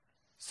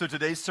So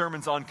today's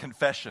sermon's on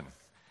confession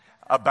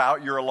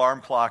about your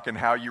alarm clock and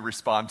how you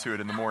respond to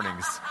it in the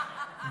mornings.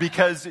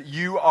 Because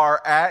you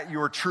are at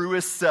your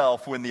truest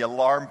self when the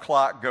alarm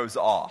clock goes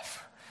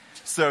off.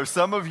 So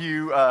some of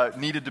you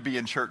needed to be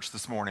in church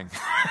this morning.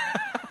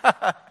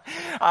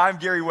 I'm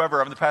Gary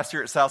Weber. I'm the pastor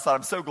here at Southside.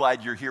 I'm so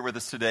glad you're here with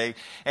us today.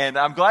 And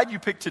I'm glad you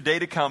picked today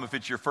to come if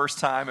it's your first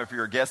time, if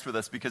you're a guest with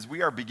us, because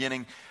we are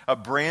beginning a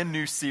brand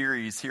new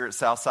series here at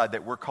Southside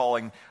that we're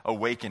calling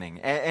Awakening.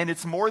 And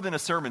it's more than a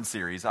sermon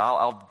series.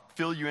 I'll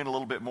fill you in a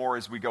little bit more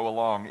as we go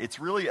along. It's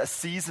really a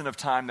season of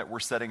time that we're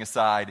setting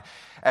aside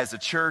as a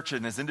church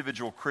and as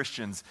individual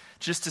Christians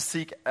just to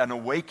seek an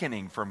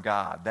awakening from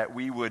God, that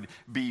we would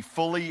be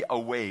fully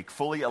awake,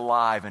 fully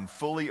alive, and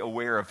fully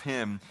aware of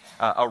Him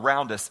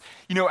around us.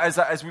 You know,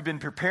 as we've been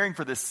preparing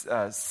for this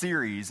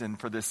series and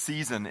for this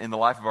season in the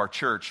life of our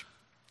church,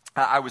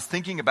 I was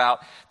thinking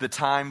about the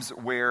times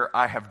where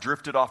I have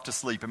drifted off to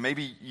sleep, and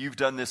maybe you've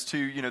done this too,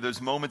 you know,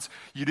 those moments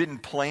you didn't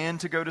plan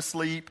to go to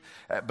sleep,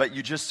 but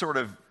you just sort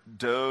of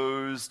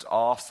dozed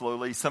off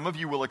slowly. Some of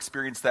you will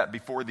experience that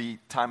before the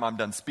time I'm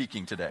done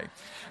speaking today.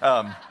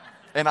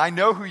 And I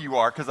know who you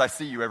are because I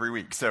see you every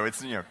week. So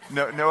it's, you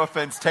know, no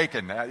offense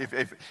taken.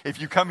 If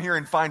you come here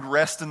and find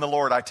rest in the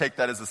Lord, I take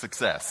that as a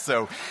success.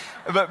 So,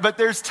 but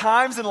there's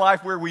times in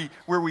life where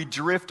we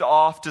drift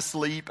off to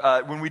sleep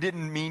when we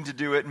didn't mean to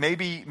do it.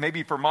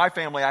 Maybe for my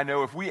family, I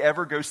know if we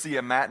ever go see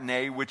a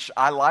matinee, which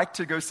I like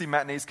to go see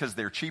matinees because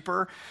they're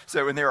cheaper.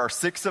 So, and there are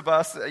 6 of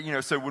us, you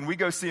know, so when we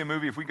go see a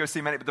movie, if we go see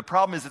a matinee, but the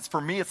problem is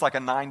for me, it's like a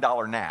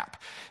 $9 nap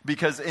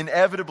because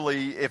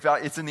inevitably, if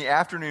it's in the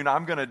afternoon,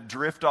 I'm going to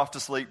drift off to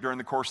sleep during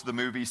the course of the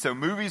movie. So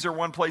movies are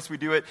one place we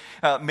do it.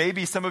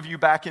 Maybe some of you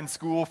back in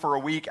school for a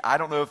week. I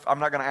don't know if I'm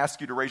not going to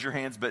ask you to raise your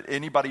hands, but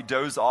anybody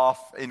doze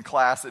off in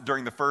class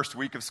during the first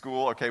week of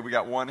school? Okay, we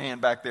got one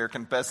hand back there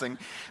confessing.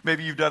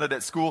 Maybe you've done it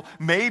at school.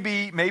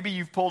 Maybe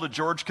you've pulled a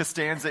George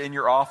Costanza in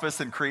your office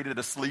and created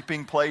a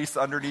sleeping place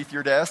underneath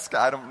your desk.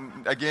 I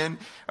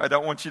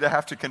don't want you to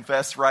have to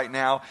confess right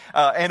now.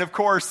 And of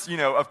course,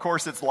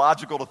 it's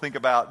logical to think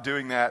about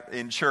doing that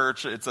in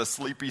church. It's a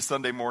sleepy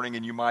Sunday morning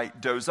and you might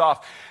doze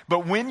off.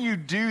 But when you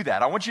do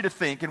that, I want you to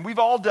think, and we've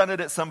all done it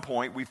at some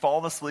point, we've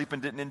fallen asleep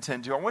and didn't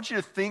intend to. I want you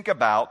to think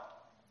about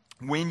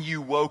when you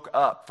woke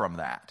up from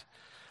that.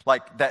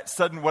 Like that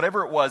sudden,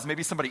 whatever it was,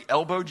 maybe somebody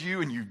elbowed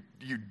you and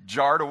you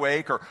jarred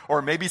awake,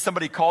 or maybe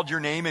somebody called your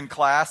name in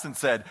class and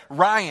said,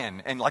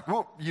 Ryan, and like,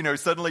 whoop,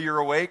 suddenly you're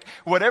awake.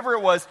 Whatever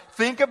it was,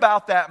 think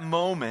about that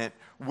moment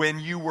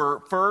when you were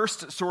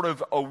first sort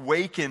of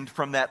awakened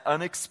from that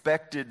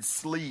unexpected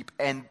sleep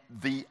and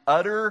the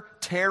utter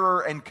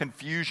terror and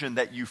confusion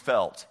that you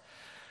felt.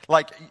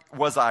 Like,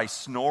 was I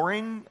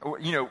snoring?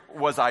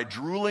 Was I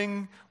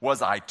drooling?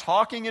 Was I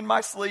talking in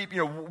my sleep?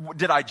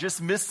 Did I just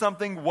miss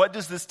something? What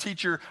does this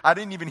teacher, I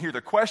didn't even hear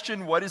the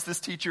question. What is this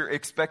teacher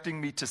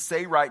expecting me to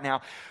say right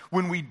now?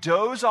 When we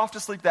doze off to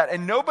sleep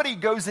and nobody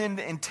goes in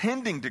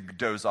intending to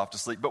doze off to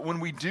sleep, but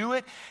when we do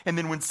it, and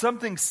then when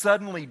something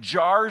suddenly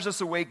jars us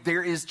awake,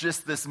 there is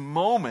just this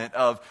moment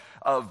of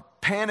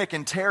panic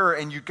and terror,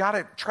 and you got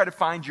to try to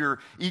find your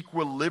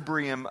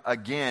equilibrium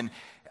again.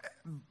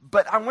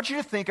 But I want you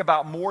to think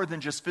about more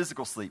than just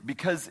physical sleep,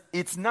 because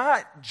it's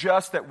not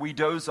just that we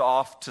doze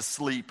off to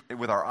sleep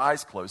with our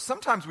eyes closed.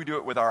 Sometimes we do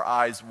it with our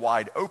eyes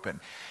wide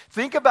open.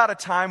 Think about a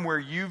time where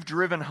you've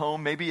driven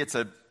home. Maybe it's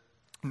a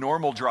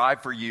normal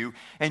drive for you,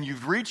 and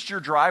you've reached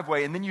your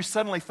driveway, and then you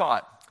suddenly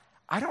thought,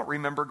 I don't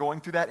remember going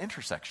through that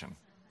intersection.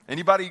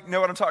 Anybody know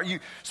what I'm talking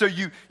about? So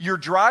you're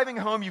driving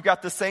home, you've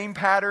got the same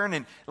pattern,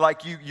 and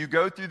like you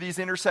go through these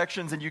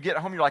intersections and you get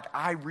home, you're like,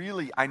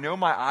 I know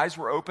my eyes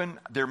were open.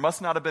 There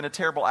must not have been a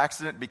terrible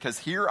accident because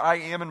here I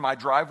am in my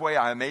driveway.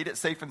 I made it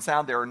safe and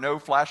sound. There are no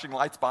flashing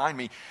lights behind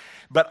me.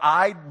 But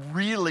I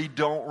really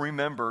don't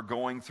remember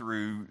going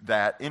through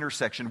that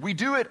intersection. We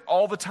do it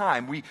all the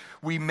time.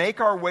 We make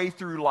our way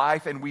through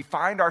life and we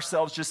find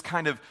ourselves just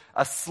kind of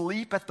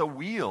asleep at the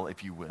wheel,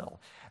 if you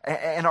will.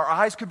 And our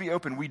eyes could be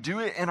open. We do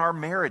it in our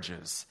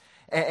marriages.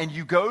 And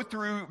you go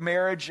through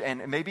marriage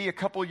and maybe a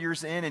couple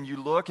years in and you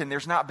look and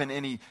there's not been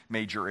any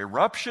major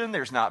eruption,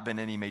 there's not been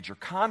any major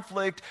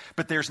conflict,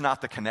 but there's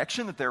not the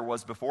connection that there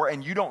was before.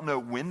 And you don't know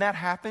when that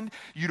happened.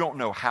 You don't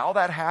know how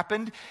that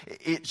happened.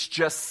 It's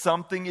just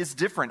something is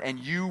different and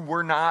you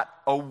were not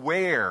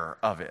aware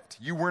of it.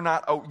 You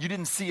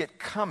didn't see it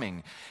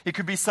coming. It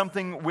could be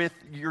something with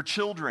your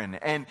children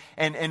and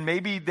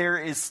maybe there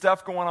is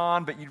stuff going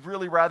on, but you'd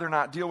really rather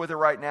not deal with it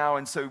right now.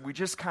 And so we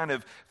just kind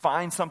of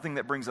find something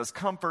that brings us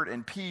comfort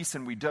and peace,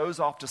 and we doze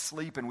off to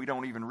sleep, and we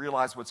don't even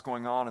realize what's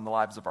going on in the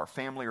lives of our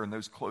family or in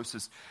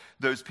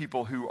those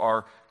people who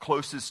are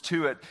closest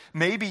to it.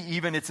 Maybe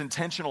even it's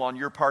intentional on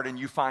your part, and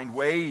you find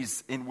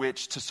ways in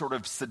which to sort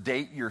of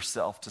sedate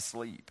yourself to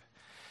sleep.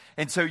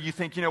 And so you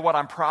think, you know what,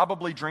 I'm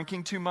probably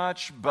drinking too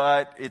much,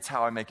 but it's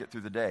how I make it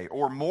through the day.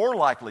 Or more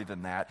likely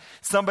than that,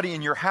 somebody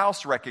in your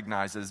house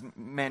recognizes,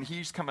 man,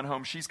 he's coming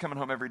home, she's coming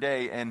home every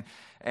day,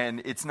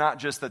 and it's not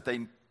just that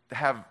they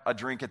have a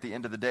drink at the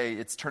end of the day,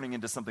 it's turning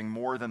into something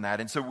more than that.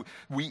 And so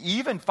we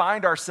even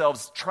find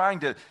ourselves trying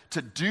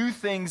to do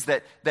things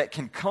that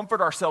can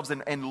comfort ourselves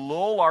and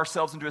lull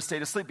ourselves into a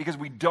state of sleep because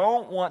we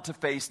don't want to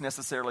face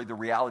necessarily the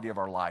reality of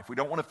our life. We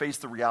don't want to face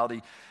the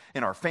reality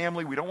in our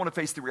family. We don't want to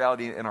face the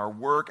reality in our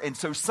work. And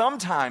so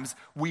sometimes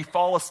we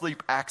fall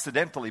asleep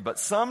accidentally, but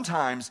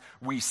sometimes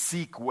we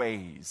seek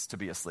ways to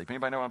be asleep.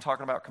 Anybody know what I'm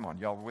talking about? Come on,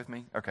 y'all with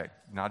me? Okay,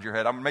 nod your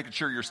head. I'm making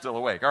sure you're still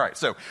awake. All right,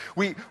 so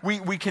we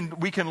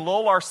can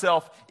lull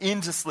ourselves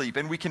into sleep,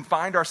 and we can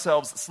find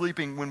ourselves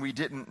sleeping when we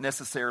didn't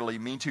necessarily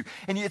mean to.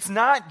 And it's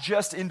not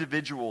just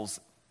individuals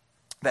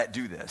that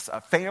do this.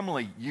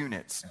 Family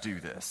units do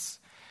this.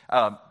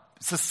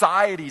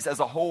 Societies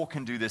as a whole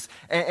can do this.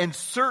 And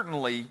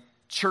certainly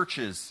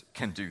churches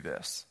can do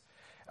this.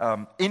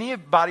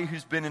 Anybody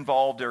who's been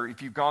involved, or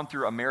if you've gone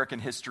through American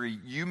history,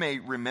 you may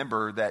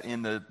remember that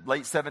in the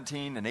late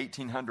 1700s and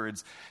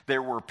 1800s,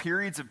 there were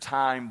periods of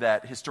time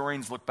that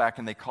historians look back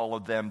and they call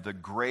them the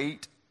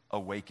Great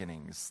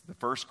Awakenings. The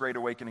First Great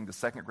Awakening, the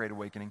Second Great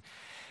Awakening.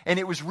 And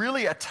it was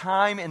really a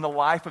time in the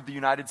life of the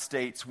United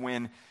States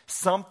when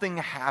something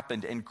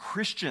happened and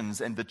Christians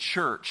and the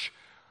church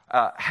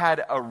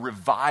had a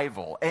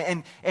revival.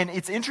 And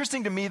it's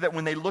interesting to me that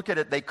when they look at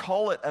it, they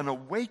call it an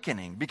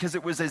awakening because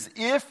it was as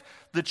if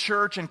the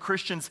church and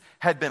Christians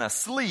had been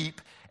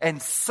asleep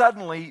and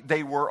suddenly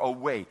they were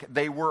awake.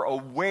 They were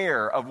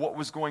aware of what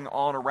was going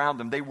on around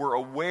them. They were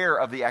aware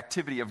of the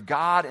activity of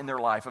God in their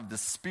life, of the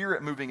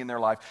Spirit moving in their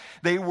life.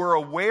 They were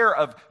aware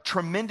of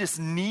tremendous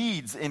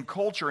needs in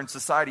culture and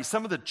society.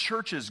 Some of the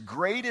church's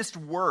greatest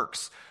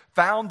works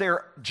found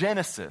their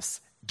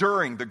genesis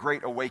during the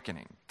Great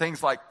Awakening.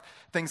 Things like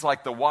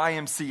the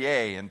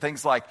YMCA and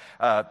things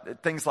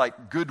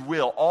like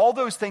Goodwill, all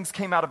those things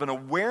came out of an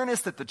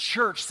awareness that the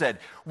church said,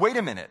 wait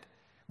a minute,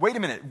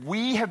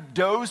 we have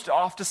dozed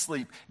off to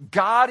sleep.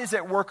 God is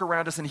at work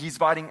around us and he's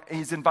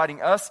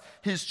inviting us,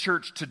 his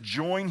church, to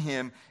join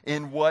him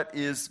in what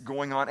is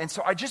going on. And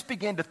so I just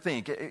began to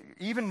think,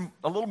 even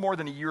a little more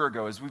than a year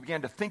ago, as we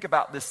began to think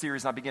about this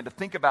series, and I began to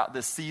think about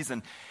this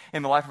season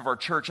in the life of our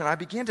church, and I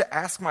began to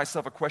ask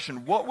myself a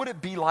question: what would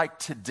it be like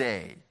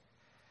today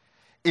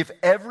if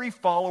every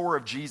follower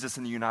of Jesus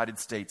in the United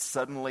States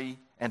suddenly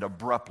and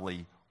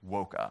abruptly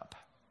woke up?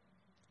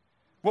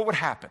 What would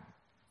happen?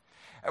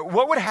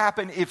 What would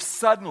happen if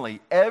suddenly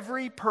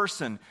every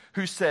person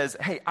who says,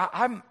 hey,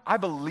 I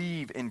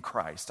believe in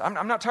Christ.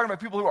 I'm not talking about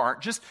people who aren't,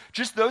 just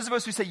those of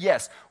us who say,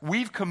 yes,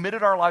 we've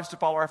committed our lives to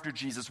follow after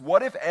Jesus.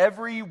 What if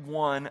every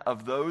one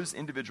of those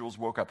individuals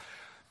woke up?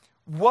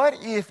 What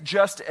if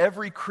just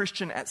every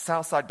Christian at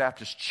Southside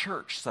Baptist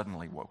Church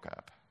suddenly woke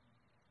up?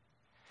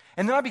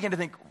 And then I began to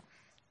think,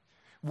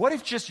 what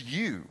if just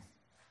you?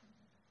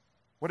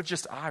 What if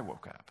just I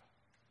woke up?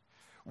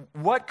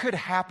 What could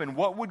happen?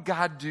 What would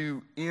God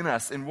do in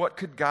us? And what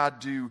could God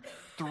do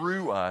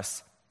through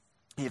us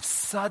if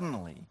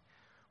suddenly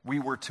we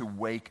were to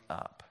wake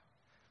up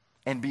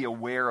and be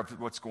aware of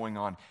what's going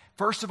on?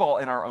 First of all,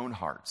 in our own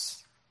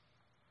hearts.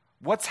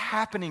 What's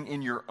happening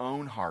in your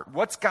own heart?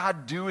 What's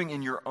God doing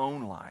in your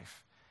own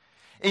life?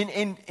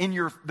 In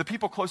the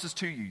people closest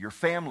to you, your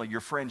family, your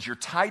friends, your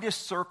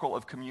tightest circle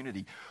of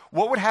community.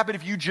 What would happen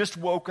if you just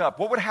woke up?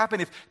 What would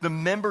happen if the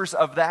members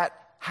of that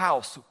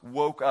house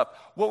woke up?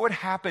 What would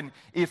happen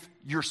if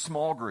your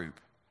small group,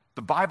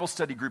 the Bible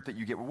study group that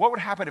you get, what would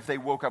happen if they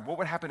woke up? What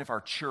would happen if our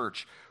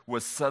church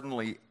was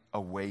suddenly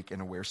awake and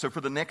aware? So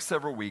for the next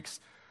several weeks,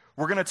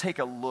 we're going to take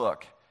a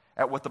look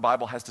at what the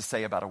Bible has to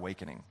say about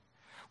awakening.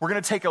 We're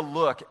going to take a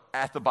look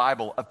at the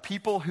Bible of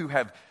people who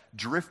have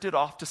drifted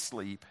off to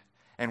sleep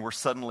and were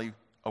suddenly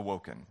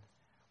awoken.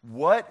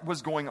 What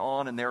was going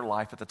on in their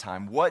life at the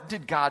time? What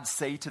did God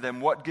say to them?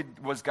 What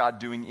was God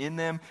doing in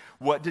them?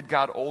 What did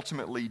God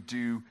ultimately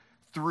do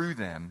through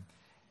them?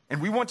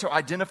 And we want to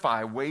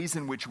identify ways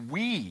in which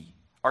we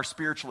are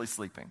spiritually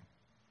sleeping.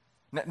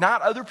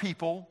 Not other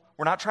people.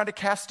 We're not trying to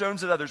cast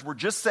stones at others. We're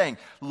just saying,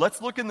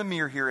 let's look in the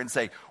mirror here and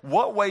say,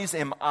 what ways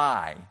am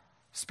I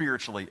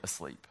spiritually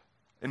asleep?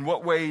 In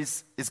what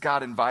ways is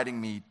God inviting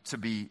me to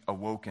be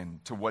awoken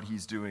to what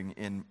he's doing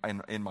in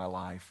my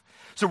life?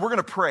 So we're going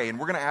to pray, and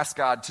we're going to ask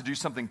God to do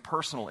something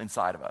personal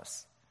inside of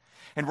us.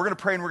 And we're going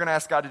to pray, and we're going to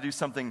ask God to do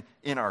something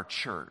in our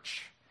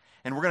church.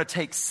 And we're going to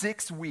take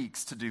 6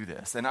 weeks to do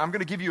this. And I'm going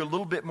to give you a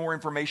little bit more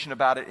information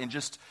about it in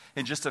just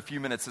a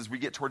few minutes as we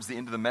get towards the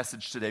end of the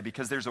message today,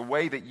 because there's a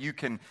way that you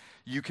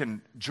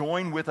can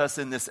join with us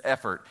in this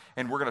effort,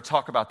 and we're going to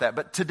talk about that.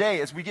 But today,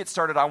 as we get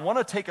started, I want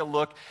to take a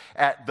look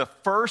at the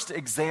first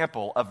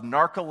example of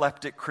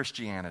narcoleptic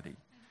Christianity,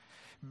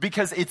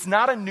 because it's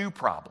not a new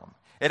problem.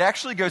 It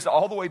actually goes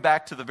all the way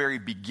back to the very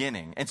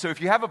beginning. And so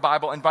if you have a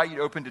Bible, I invite you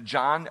to open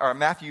to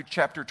Matthew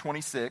chapter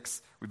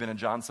 26. We've been in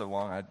John so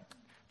long, I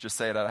just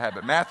say it out of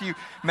habit.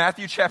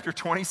 Matthew chapter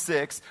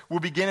 26, we'll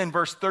begin in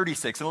verse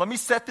 36. And let me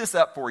set this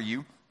up for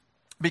you,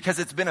 because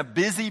it's been a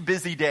busy,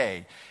 busy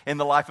day in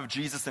the life of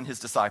Jesus and his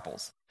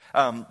disciples.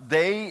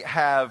 They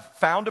have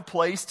found a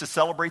place to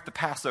celebrate the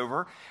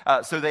Passover.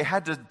 So they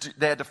had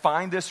to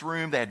find this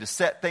room. They had to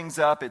set things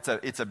up. It's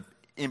a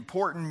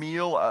important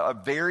meal, a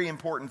very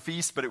important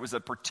feast, but it was a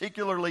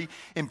particularly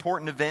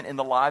important event in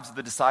the lives of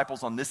the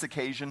disciples on this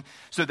occasion.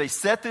 So they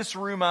set this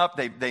room up,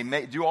 they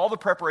do all the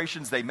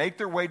preparations, they make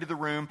their way to the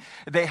room,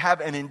 they have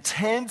an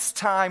intense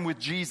time with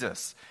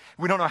Jesus.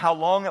 We don't know how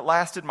long it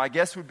lasted. My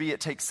guess would be it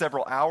takes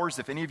several hours.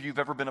 If any of you have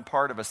ever been a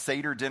part of a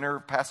Seder dinner,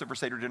 Passover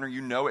Seder dinner,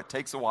 you know it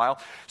takes a while.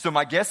 So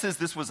my guess is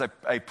this was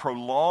a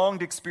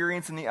prolonged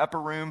experience in the upper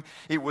room.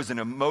 It was an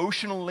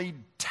emotionally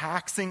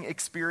taxing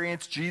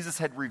experience. Jesus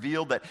had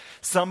revealed that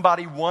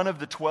one of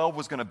the 12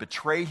 was going to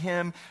betray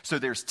him. So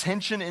there's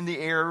tension in the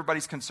air.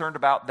 Everybody's concerned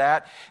about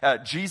that.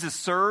 Jesus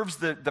serves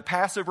the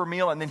Passover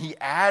meal, and then he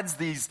adds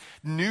these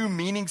new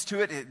meanings to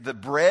it. The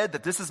bread,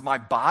 that this is my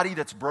body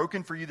that's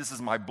broken for you. This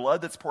is my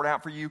blood that's poured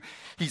out for you.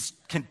 He's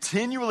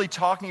continually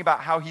talking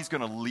about how he's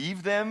going to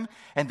leave them,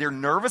 and they're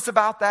nervous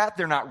about that.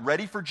 They're not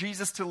ready for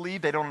Jesus to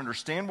leave. They don't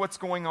understand what's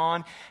going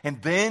on.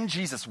 And then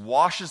Jesus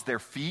washes their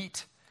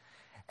feet.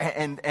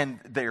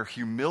 And they're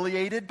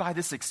humiliated by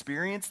this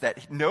experience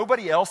that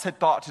nobody else had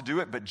thought to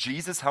do it, but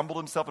Jesus humbled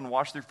himself and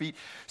washed their feet.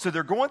 So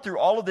they're going through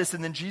all of this,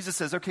 and then Jesus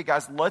says, okay,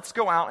 guys, let's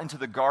go out into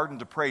the garden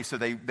to pray. So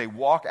they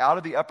walk out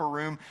of the upper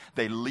room.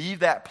 They leave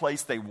that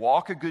place. They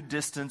walk a good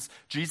distance.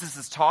 Jesus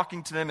is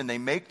talking to them, and they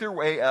make their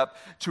way up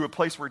to a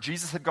place where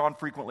Jesus had gone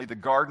frequently, the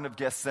Garden of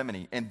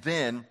Gethsemane. And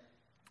then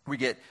we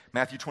get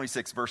Matthew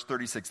 26, verse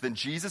 36. Then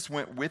Jesus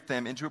went with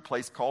them into a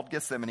place called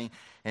Gethsemane,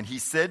 and he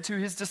said to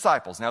his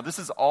disciples, now this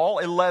is all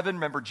 11.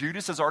 Remember,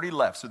 Judas has already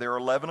left, so there are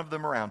 11 of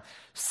them around.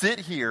 Sit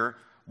here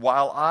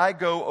while I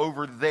go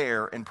over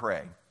there and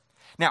pray.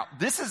 Now,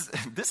 this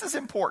is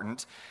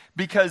important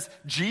because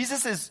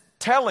Jesus is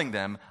telling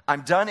them,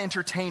 I'm done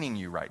entertaining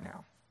you right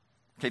now.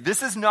 Okay,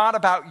 this is not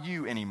about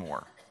you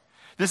anymore.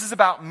 This is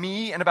about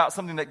me and about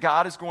something that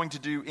God is going to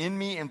do in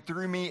me and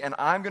through me, and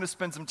I'm going to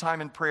spend some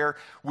time in prayer.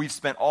 We've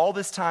spent all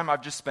this time.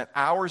 I've just spent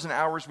hours and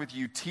hours with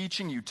you,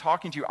 teaching you,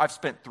 talking to you. I've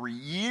spent 3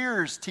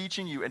 years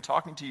teaching you and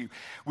talking to you.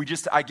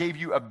 I gave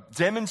you a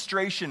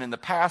demonstration in the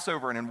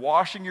Passover and in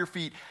washing your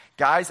feet.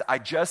 Guys, I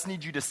just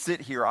need you to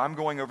sit here. I'm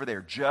going over there.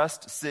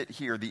 Just sit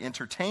here. The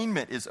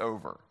entertainment is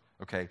over.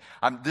 Okay?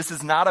 This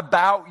is not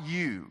about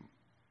you.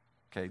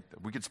 Okay,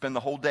 we could spend the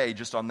whole day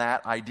just on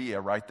that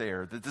idea right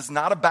there. That this is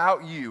not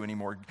about you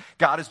anymore.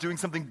 God is doing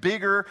something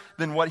bigger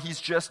than what he's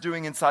just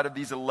doing inside of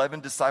these 11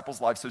 disciples'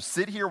 lives. So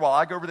sit here while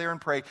I go over there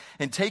and pray.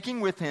 And taking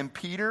with him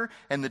Peter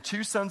and the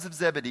 2 sons of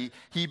Zebedee,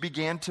 he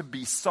began to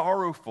be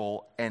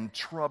sorrowful and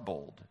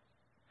troubled.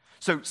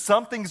 So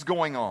something's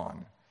going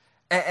on.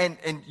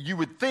 And you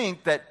would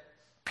think that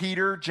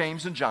Peter,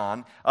 James, and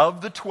John,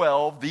 of the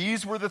 12,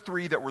 these were the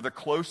 3 that were the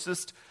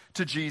closest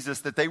to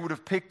Jesus, that they would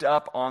have picked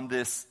up on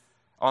this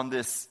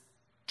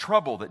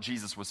trouble that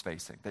Jesus was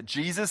facing. That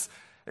Jesus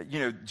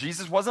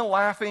wasn't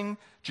laughing.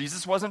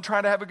 Jesus wasn't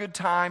trying to have a good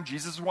time.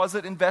 Jesus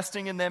wasn't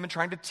investing in them and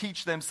trying to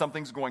teach them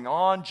something's going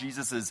on.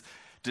 Jesus is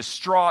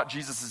distraught.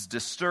 Jesus is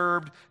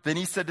disturbed. Then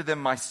he said to them,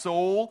 my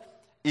soul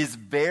is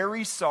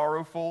very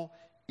sorrowful,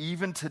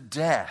 even to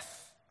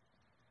death.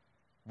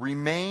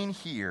 Remain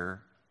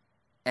here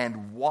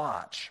and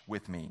watch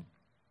with me.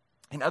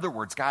 In other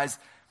words, guys,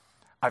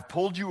 I've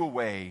pulled you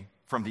away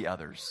from the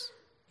others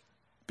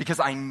because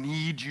I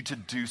need you to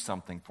do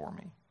something for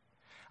me.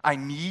 I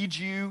need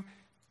you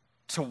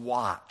to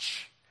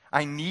watch.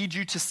 I need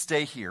you to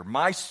stay here.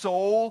 My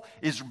soul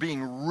is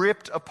being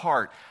ripped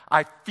apart.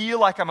 I feel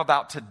like I'm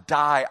about to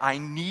die. I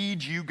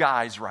need you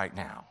guys right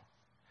now.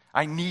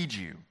 I need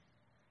you.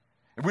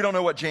 And we don't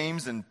know what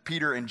James and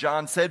Peter and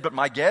John said, but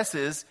my guess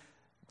is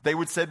they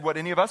would said what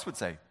any of us would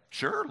say.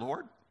 Sure,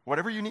 Lord,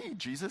 whatever you need,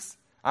 Jesus.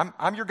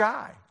 I'm your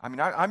guy.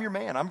 I'm your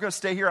man. I'm going to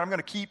stay here. I'm going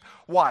to keep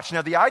watch.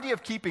 Now, the idea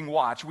of keeping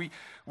watch,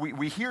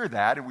 we hear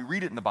that and we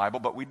read it in the Bible,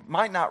 but we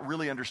might not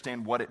really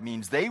understand what it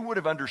means. They would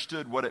have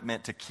understood what it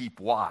meant to keep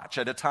watch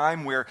at a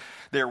time where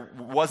there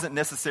wasn't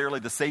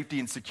necessarily the safety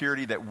and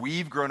security that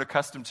we've grown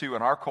accustomed to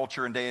in our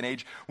culture and day and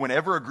age.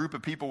 Whenever a group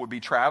of people would be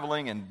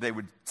traveling and they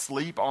would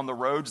sleep on the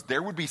roads,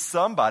 there would be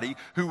somebody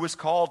who was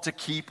called to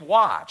keep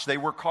watch. They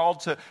were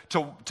called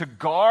to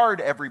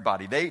guard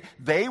everybody.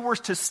 They were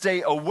to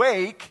stay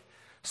awake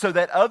so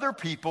that other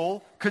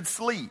people could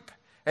sleep,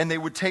 and they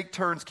would take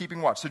turns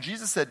keeping watch. So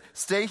Jesus said,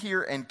 stay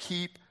here and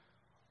keep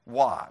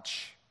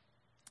watch.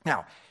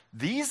 Now,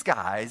 these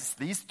guys,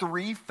 these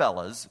 3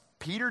 fellas,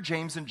 Peter,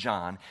 James, and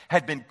John,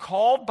 had been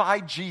called by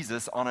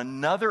Jesus on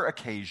another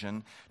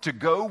occasion to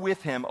go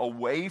with him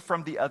away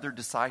from the other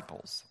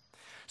disciples.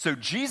 So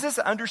Jesus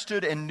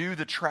understood and knew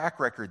the track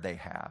record they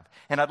have.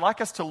 And I'd like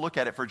us to look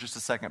at it for just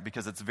a second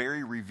because it's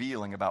very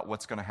revealing about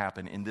what's going to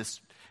happen in this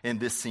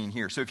scene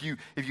here. So if you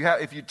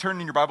turn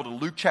in your Bible to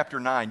Luke chapter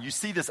 9, you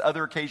see this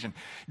other occasion.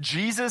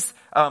 Jesus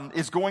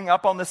is going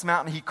up on this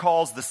mountain. He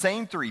calls the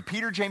same 3,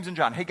 Peter, James, and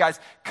John. Hey guys,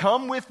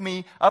 come with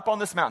me up on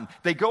this mountain.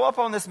 They go up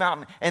on this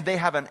mountain and they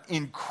have an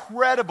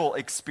incredible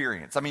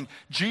experience. I mean,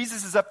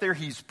 Jesus is up there.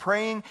 He's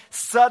praying.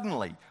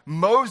 Suddenly,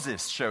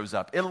 Moses shows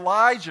up.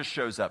 Elijah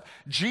shows up.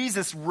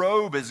 Jesus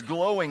robe is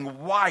glowing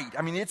white.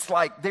 I mean, it's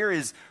like there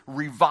is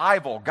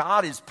revival.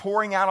 God is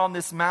pouring out on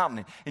this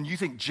mountain. And you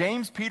think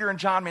James, Peter, and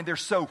John, man, they're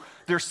so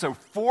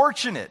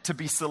fortunate to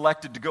be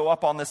selected to go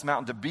up on this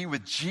mountain, to be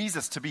with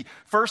Jesus, to be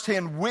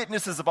firsthand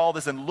witnesses of all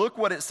this. And look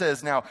what it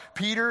says. Now,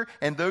 Peter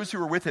and those who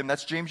were with him,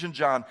 that's James and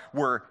John,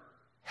 were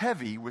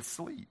heavy with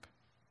sleep.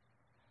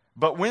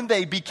 But when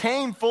they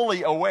became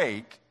fully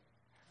awake,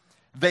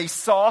 they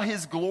saw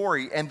his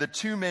glory and the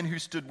two men who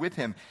stood with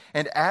him.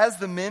 And as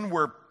the men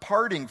were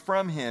parting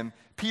from him,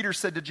 Peter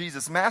said to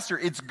Jesus, Master,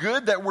 it's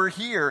good that we're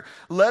here.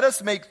 Let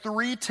us make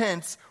 3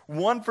 tents,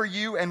 one for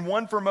you and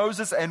one for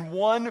Moses and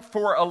one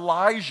for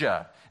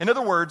Elijah. In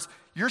other words,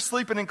 you're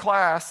sleeping in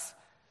class.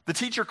 The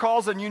teacher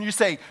calls on you and you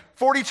say,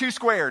 42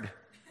 squared.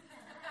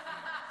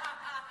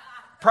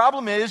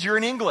 Problem is, you're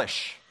in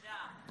English.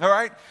 All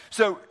right?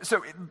 So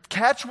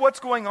catch what's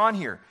going on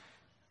here.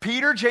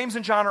 Peter, James,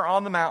 and John are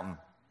on the mountain.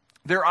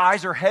 Their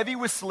eyes are heavy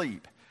with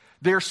sleep.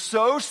 They're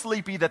so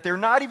sleepy that they're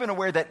not even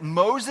aware that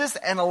Moses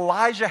and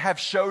Elijah have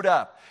showed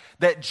up,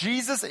 that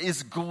Jesus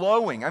is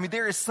glowing. I mean,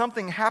 there is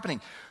something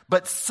happening.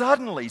 But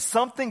suddenly,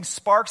 something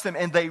sparks them,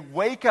 and they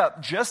wake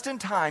up just in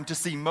time to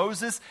see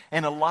Moses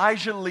and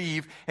Elijah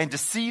leave and to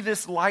see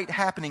this light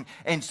happening.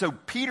 And so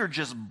Peter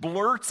just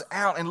blurts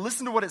out, and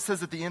listen to what it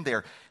says at the end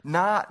there,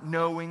 not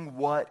knowing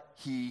what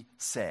he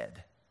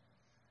said.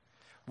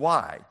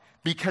 Why?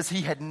 Because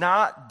he had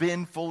not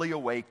been fully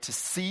awake to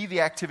see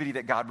the activity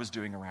that God was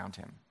doing around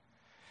him.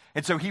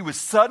 And so he was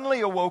suddenly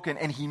awoken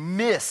and he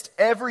missed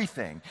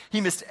everything.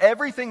 He missed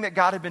everything that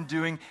God had been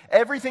doing,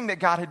 everything that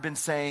God had been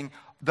saying.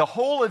 The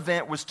whole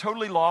event was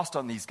totally lost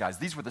on these guys.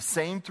 These were the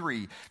same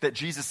 3 that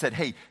Jesus said,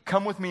 hey,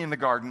 come with me in the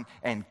garden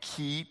and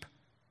keep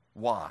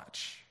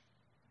watch.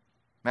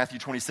 Matthew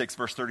 26,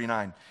 verse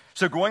 39.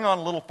 So going on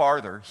a little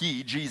farther,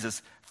 he,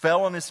 Jesus,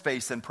 fell on his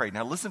face and prayed.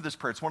 Now listen to this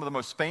prayer. It's one of the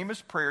most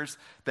famous prayers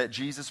that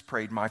Jesus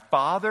prayed. My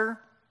Father,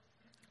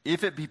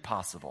 if it be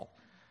possible,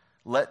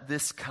 let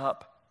this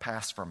cup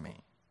pass from me.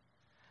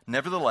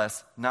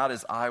 Nevertheless, not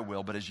as I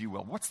will, but as you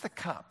will. What's the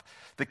cup?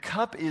 The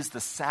cup is the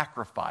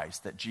sacrifice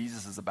that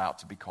Jesus is about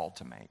to be called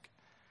to make.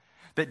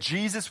 That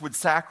Jesus would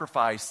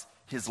sacrifice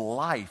his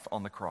life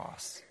on the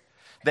cross.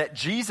 That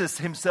Jesus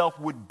himself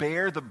would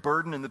bear the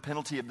burden and the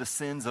penalty of the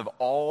sins of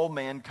all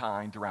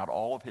mankind throughout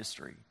all of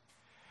history.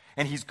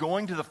 And he's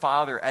going to the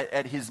Father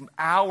at his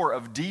hour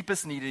of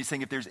deepest need, and he's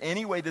saying, if there's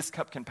any way this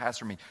cup can pass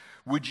from me,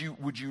 would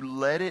you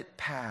let it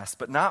pass?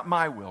 But not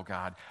my will,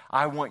 God.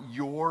 I want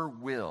your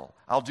will.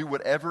 I'll do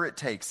whatever it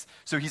takes.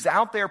 So he's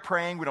out there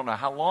praying. We don't know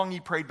how long he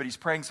prayed, but he's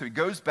praying. So he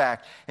goes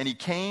back, and he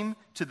came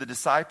to the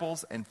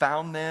disciples and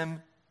found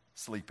them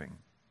sleeping.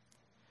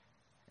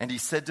 And he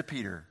said to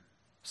Peter,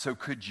 so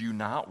could you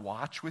not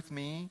watch with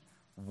me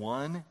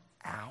 1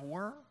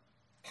 hour?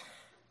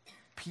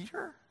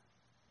 Peter?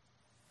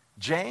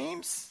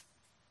 James?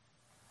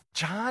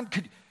 John?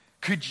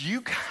 Could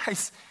you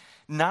guys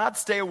not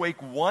stay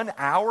awake 1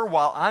 hour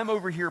while I'm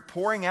over here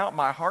pouring out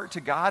my heart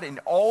to God? And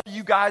all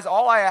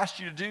I asked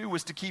you to do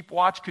was to keep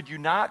watch. Could you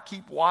not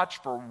keep watch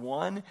for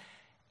 1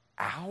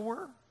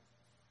 hour?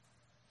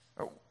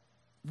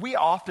 We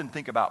often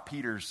think about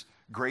Peter's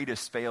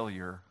greatest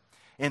failure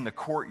in the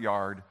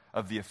courtyard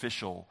of the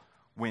official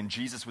when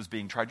Jesus was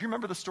being tried. Do you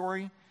remember the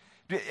story?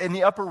 In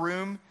the upper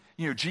room,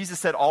 Jesus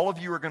said, all of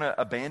you are going to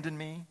abandon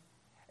me.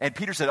 And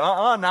Peter said,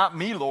 not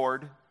me,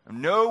 Lord.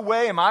 No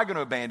way am I going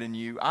to abandon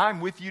you. I'm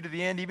with you to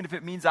the end, even if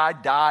it means I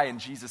die. And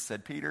Jesus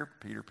said, Peter,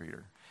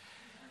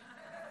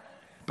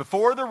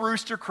 before the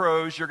rooster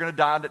crows, you're going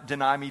to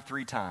deny me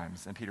 3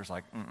 times. And Peter's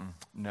like,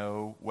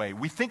 no way.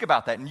 We think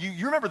about that. And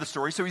you remember the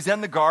story. So he's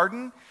in the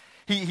garden.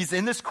 He's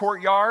in this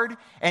courtyard,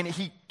 and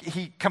he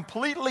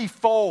completely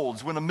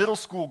folds when a middle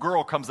school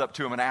girl comes up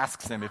to him and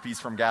asks him if he's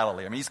from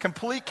Galilee. I mean, he's a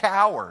complete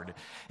coward.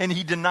 And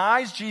he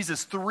denies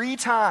Jesus 3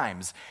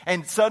 times.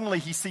 And suddenly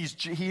he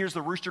hears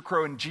the rooster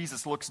crow, and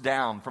Jesus looks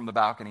down from the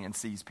balcony and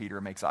sees Peter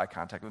and makes eye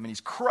contact with him. And he's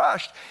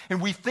crushed.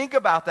 And we think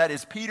about that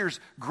as Peter's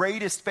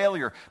greatest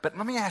failure. But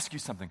let me ask you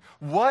something.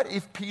 What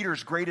if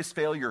Peter's greatest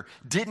failure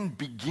didn't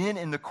begin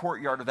in the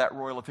courtyard of that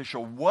royal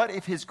official? What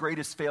if his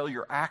greatest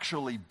failure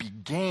actually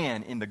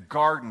began in the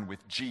garden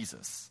with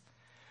Jesus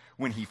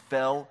when he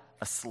fell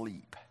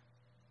asleep?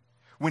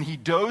 When he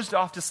dozed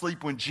off to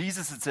sleep, when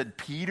Jesus had said,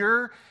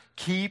 Peter,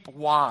 keep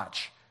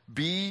watch,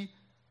 be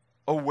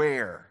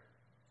aware.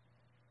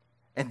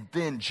 And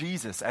then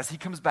Jesus, as he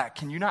comes back,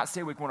 can you not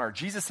stay awake 1 hour?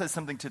 Jesus says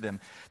something to them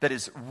that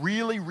is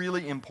really,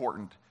 really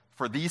important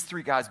for these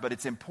 3 guys, but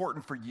it's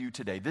important for you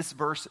today. This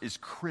verse is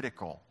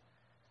critical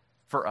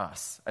for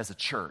us as a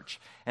church.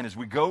 And as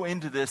we go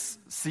into this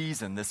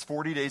season, this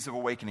 40 days of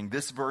awakening,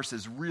 this verse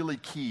is really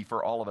key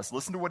for all of us.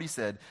 Listen to what he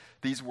said,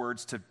 these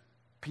words to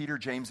Peter,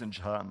 James, and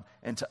John,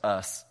 and to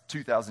us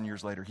 2,000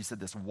 years later. He said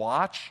this,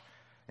 watch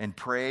and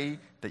pray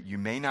that you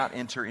may not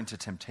enter into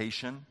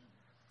temptation.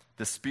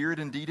 The spirit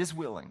indeed is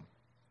willing,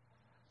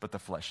 but the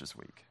flesh is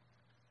weak.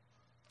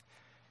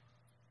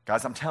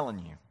 Guys, I'm telling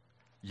you,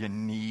 you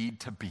need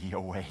to be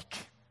awake.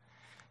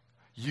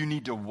 You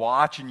need to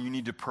watch and you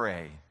need to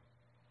pray.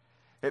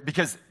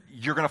 Because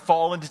you're going to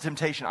fall into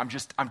temptation.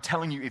 I'm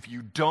telling you, if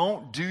you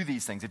don't do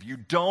these things, if you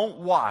don't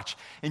watch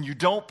and you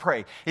don't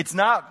pray, it's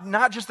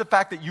not just the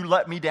fact that you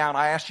let me down.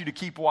 I asked you to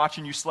keep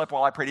watching, you slept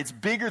while I prayed. It's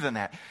bigger than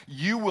that.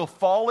 You will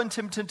fall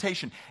into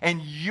temptation,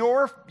 and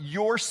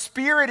your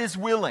spirit is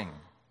willing.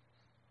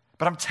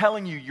 But I'm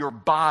telling you, your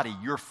body,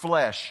 your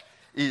flesh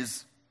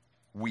is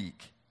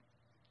weak.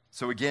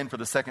 So again, for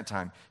the second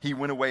time, he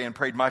went away and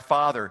prayed, "My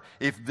Father,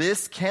 if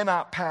this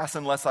cannot pass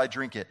unless I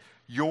drink it,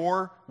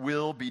 your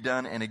will be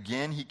done." And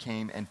again he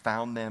came and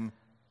found them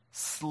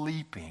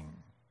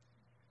sleeping.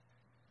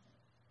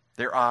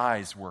 Their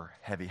eyes were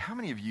heavy. How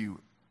many of you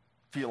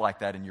feel like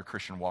that in your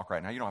Christian walk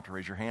right now? You don't have to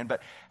raise your hand,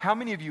 but how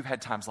many of you have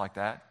had times like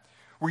that?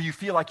 Where you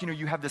feel like,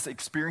 you have this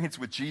experience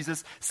with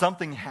Jesus,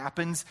 something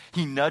happens,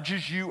 he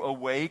nudges you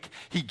awake,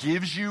 he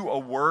gives you a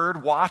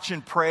word, watch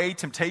and pray,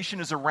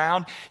 temptation is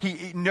around.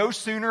 No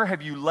sooner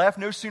have you left,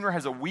 no sooner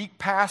has a week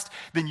passed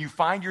than you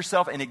find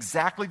yourself in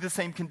exactly the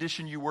same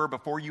condition you were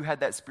before you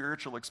had that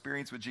spiritual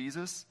experience with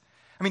Jesus.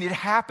 I mean, it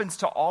happens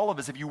to all of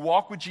us. If you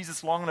walk with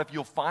Jesus long enough,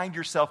 you'll find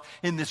yourself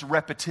in this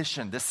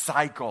repetition, this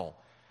cycle.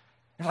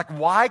 You're like,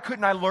 why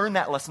couldn't I learn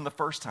that lesson the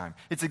first time?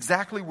 It's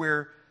exactly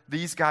where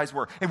these guys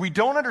were. And we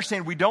don't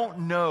understand, we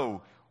don't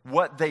know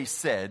what they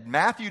said.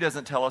 Matthew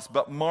doesn't tell us,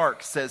 but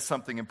Mark says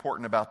something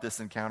important about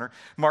this encounter.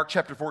 Mark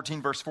chapter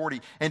 14, verse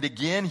 40. And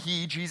again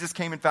Jesus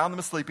came and found them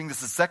asleep. This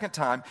is the second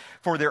time,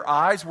 for their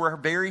eyes were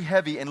very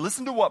heavy. And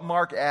listen to what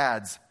Mark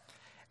adds.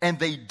 And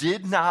they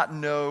did not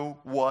know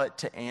what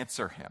to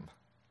answer him.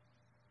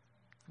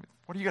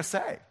 What are you going to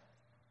say?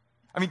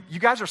 I mean,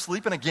 you guys are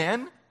sleeping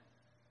again?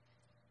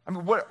 I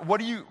mean,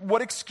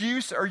 what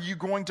excuse are you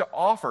going to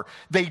offer?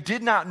 They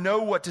did not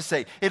know what to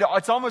say.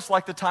 It's almost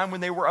like the time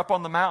when they were up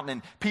on the mountain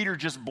and Peter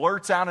just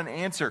blurts out an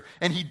answer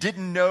and he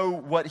didn't know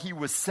what he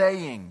was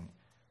saying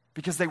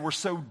because they were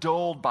so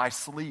dulled by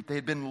sleep. They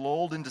had been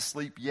lulled into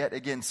sleep yet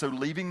again. So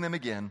leaving them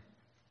again,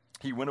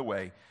 he went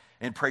away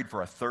and prayed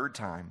for a third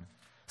time,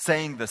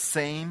 saying the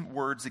same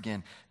words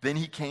again. Then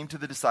he came to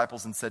the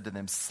disciples and said to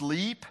them,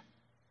 "Sleep,"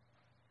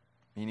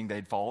 meaning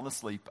they'd fallen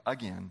asleep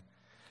again.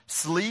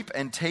 "Sleep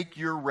and take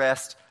your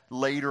rest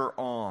later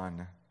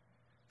on.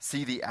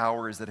 See, the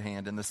hour is at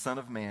hand, and the Son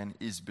of Man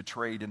is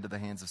betrayed into the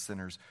hands of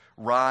sinners.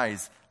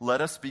 Rise,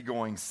 let us be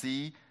going.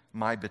 See,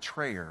 my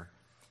betrayer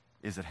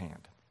is at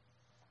hand."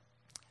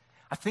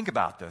 I think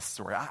about this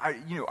story.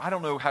 I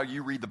don't know how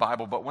you read the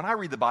Bible, but when I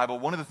read the Bible,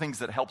 one of the things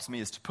that helps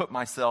me is to put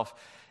myself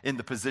in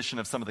the position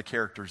of some of the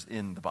characters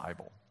in the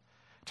Bible.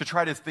 To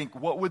try to think,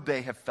 what would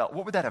they have felt?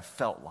 What would that have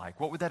felt like?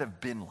 What would that have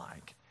been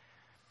like?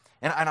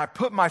 And I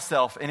put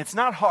myself, and it's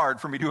not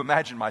hard for me to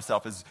imagine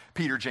myself as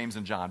Peter, James,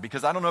 and John,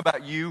 because I don't know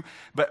about you,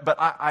 but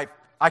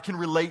I can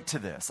relate to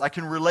this. I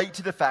can relate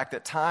to the fact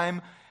that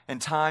time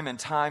and time and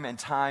time and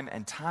time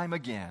and time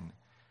again,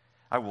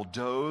 I will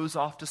doze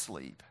off to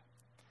sleep.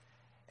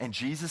 And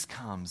Jesus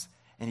comes,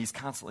 and he's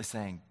constantly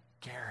saying,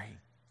 "Gary,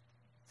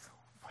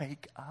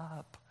 wake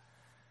up.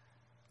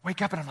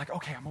 Wake up." And I'm like,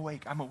 okay, I'm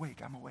awake.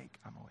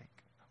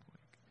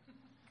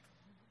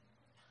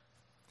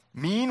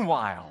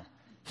 Meanwhile,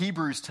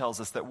 Hebrews tells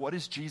us that what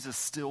is Jesus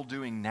still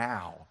doing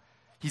now?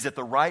 He's at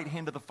the right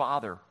hand of the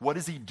Father. What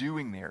is he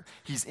doing there?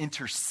 He's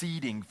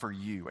interceding for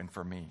you and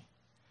for me,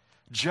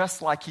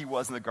 just like he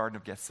was in the Garden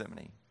of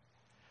Gethsemane.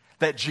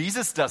 That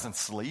Jesus doesn't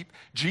sleep.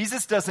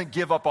 Jesus doesn't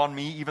give up on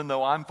me even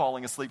though I'm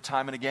falling asleep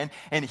time and again.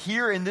 And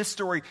here in this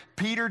story,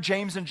 Peter,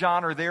 James, and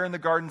John are there in the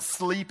garden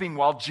sleeping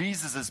while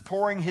Jesus is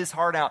pouring his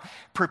heart out,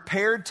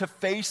 prepared to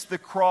face the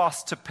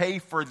cross to pay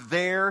for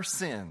their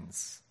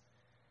sins.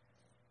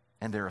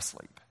 And they're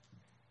asleep.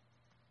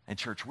 And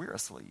church, we're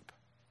asleep.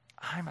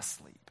 I'm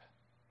asleep.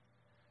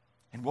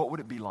 And what would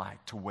it be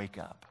like to wake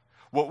up?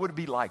 What would it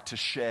be like to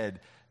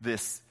shed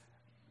this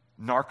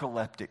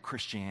narcoleptic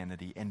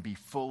Christianity and be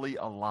fully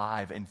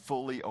alive and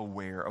fully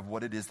aware of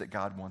what it is that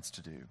God wants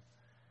to do?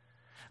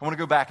 I want to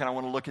go back and I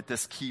want to look at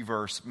this key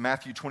verse,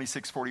 Matthew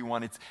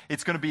 26:41.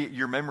 It's going to be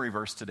your memory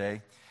verse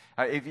today.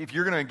 If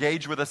you're going to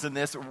engage with us in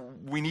this,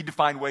 we need to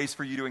find ways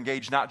for you to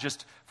engage, not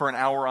just for an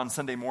hour on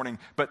Sunday morning,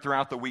 but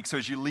throughout the week. So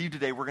as you leave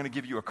today, we're going to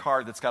give you a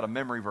card that's got a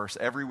memory verse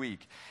every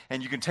week.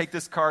 And you can take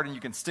this card and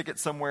you can stick it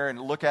somewhere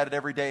and look at it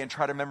every day and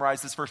try to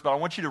memorize this verse. But I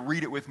want you to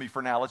read it with me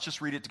for now. Let's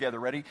just read it together.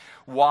 Ready?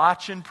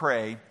 "Watch and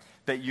pray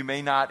that you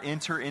may not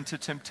enter into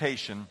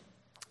temptation.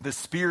 The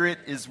spirit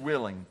is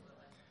willing,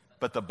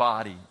 but the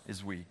body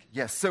is weak."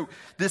 Yes, so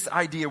this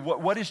idea,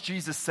 what is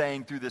Jesus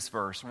saying through this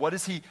verse? What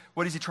is he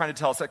trying to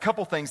tell us? A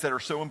couple things that are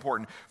so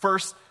important.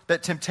 First,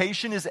 that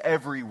temptation is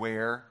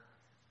everywhere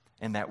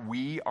and that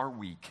we are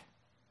weak.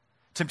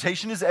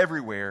 Temptation is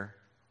everywhere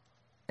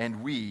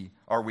and we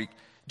are weak.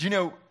 Do you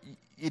know,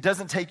 it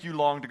doesn't take you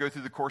long to go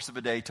through the course of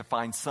a day to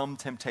find some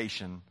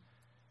temptation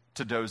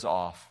to doze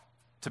off,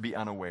 to be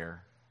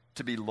unaware,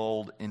 to be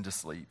lulled into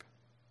sleep.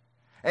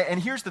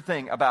 And here's the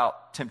thing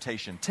about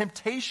temptation.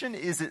 Temptation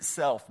is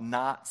itself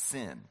not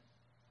sin,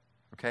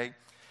 okay?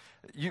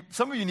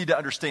 Some of you need to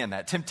understand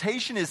that.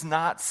 Temptation is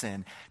not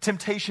sin.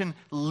 Temptation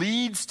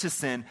leads to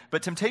sin,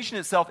 but temptation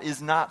itself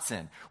is not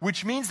sin,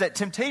 which means that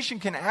temptation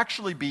can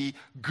actually be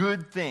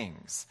good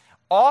things.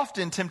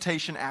 Often,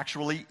 temptation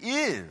actually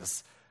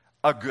is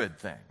a good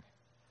thing.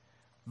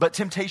 But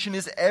temptation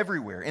is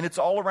everywhere, and it's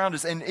all around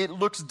us, and it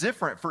looks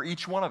different for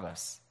each one of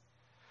us.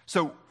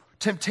 So,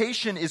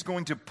 temptation is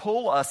going to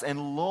pull us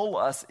and lull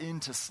us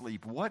into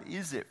sleep. What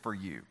is it for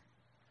you?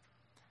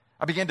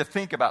 I began to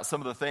think about some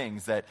of the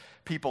things that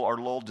people are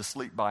lulled to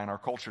sleep by in our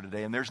culture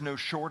today, and there's no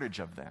shortage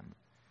of them.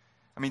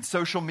 I mean,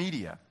 social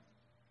media.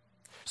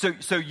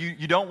 So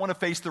you don't want to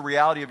face the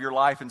reality of your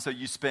life, and so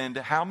you spend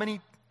how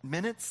many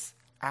minutes,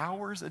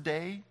 hours a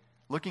day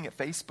looking at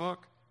Facebook,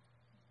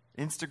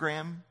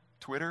 Instagram,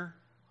 Twitter,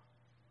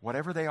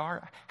 whatever they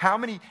are? How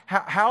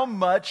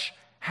much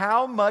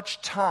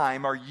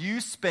time are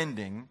you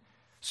spending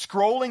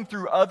scrolling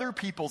through other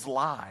people's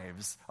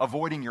lives,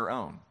 avoiding your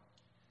own?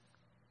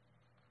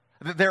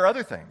 There are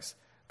other things.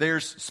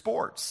 There's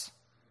sports.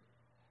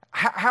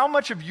 How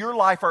much of your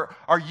life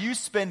are you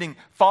spending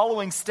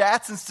following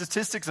stats and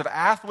statistics of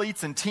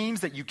athletes and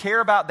teams that you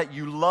care about, that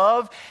you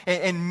love,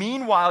 and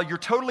meanwhile, you're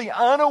totally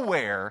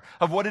unaware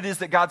of what it is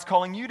that God's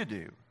calling you to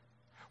do?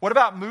 What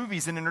about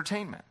movies and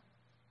entertainment?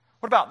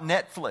 What about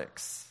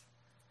Netflix,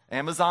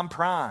 Amazon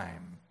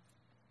Prime,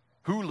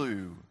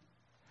 Hulu?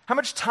 How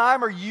much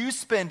time are you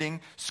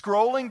spending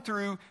scrolling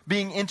through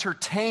being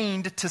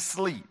entertained to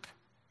sleep?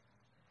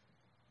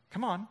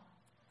 Come on.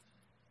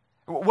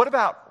 What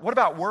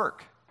about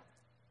work?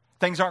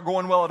 Things aren't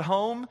going well at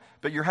home,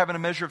 but you're having a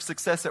measure of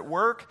success at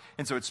work,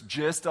 and so it's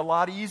just a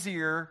lot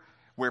easier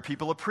where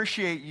people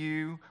appreciate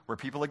you, where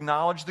people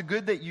acknowledge the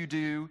good that you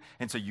do,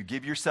 and so you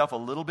give yourself a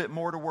little bit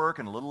more to work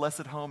and a little less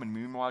at home, and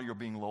meanwhile you're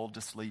being lulled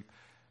to sleep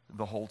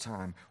the whole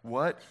time.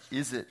 What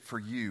is it for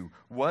you?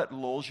 What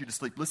lulls you to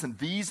sleep? Listen,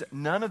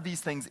 none of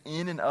these things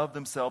in and of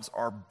themselves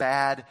are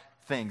bad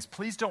things.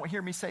 Please don't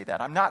hear me say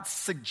that. I'm not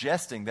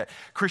suggesting that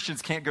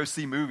Christians can't go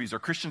see movies, or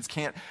Christians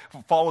can't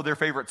follow their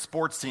favorite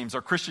sports teams,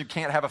 or Christians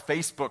can't have a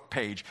Facebook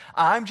page.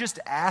 I'm just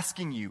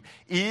asking you,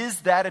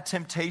 is that a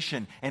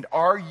temptation? And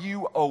are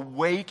you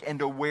awake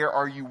and aware?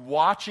 Are you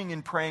watching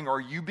and praying?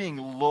 Are you being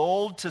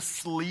lulled to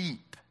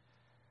sleep?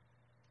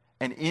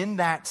 And in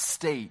that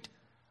state,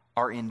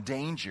 are in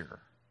danger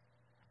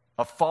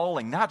of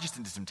falling, not just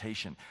into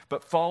temptation,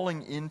 but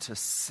falling into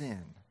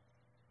sin.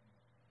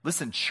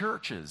 Listen,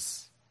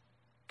 churches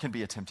can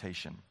be a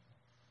temptation.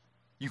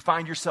 You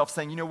find yourself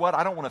saying, you know what,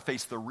 I don't want to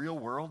face the real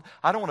world.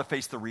 I don't want to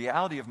face the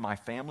reality of my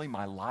family,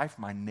 my life,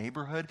 my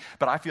neighborhood,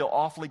 but I feel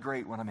awfully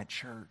great when I'm at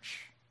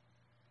church.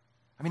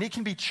 I mean, it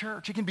can be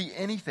church. It can be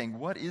anything.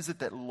 What is it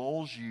that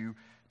lulls you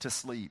to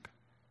sleep?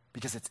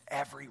 Because it's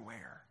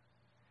everywhere.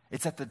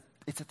 It's at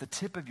the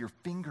tip of your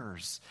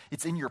fingers.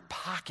 It's in your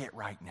pocket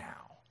right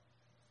now.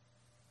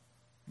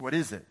 What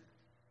is it?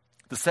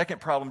 The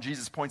second problem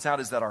Jesus points out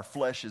is that our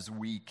flesh is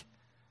weak.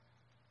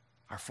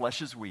 Our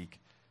flesh is weak.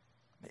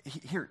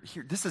 Here.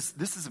 This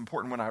is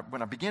important.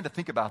 When I began to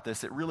think about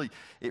this, it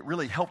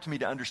really helped me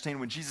to understand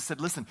when Jesus said,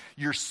 "Listen,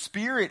 your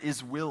spirit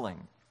is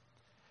willing."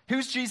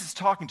 Who's Jesus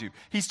talking to?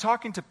 He's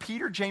talking to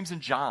Peter, James, and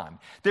John.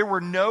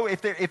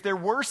 If there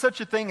were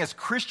such a thing as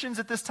Christians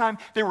at this time,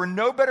 there were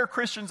no better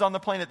Christians on the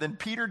planet than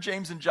Peter,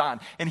 James, and John.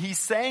 And he's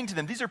saying to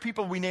them, these are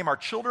people we name our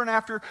children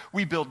after.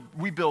 We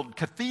build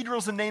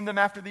cathedrals and name them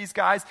after these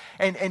guys.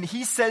 And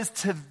he says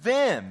to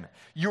them,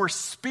 your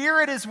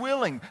spirit is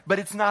willing, but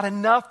it's not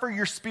enough for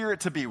your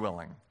spirit to be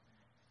willing,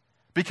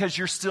 because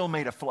you're still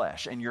made of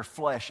flesh, and your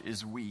flesh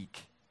is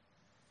weak.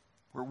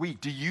 We're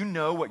weak. Do you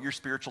know what your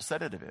spiritual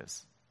sedative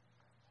is?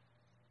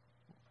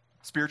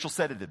 Spiritual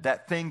sedative,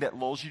 that thing that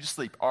lulls you to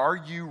sleep. Are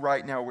you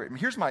right now aware?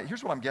 Here's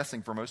what I'm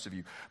guessing for most of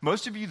you.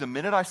 Most of you, the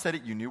minute I said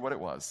it, you knew what it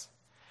was.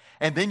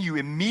 And then you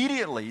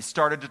immediately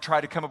started to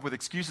try to come up with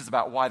excuses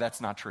about why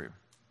that's not true.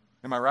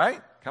 Am I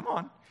right? Come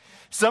on.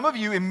 Some of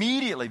you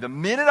immediately, the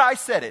minute I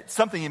said it,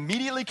 something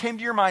immediately came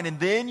to your mind, and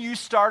then you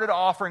started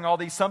offering all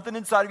these, something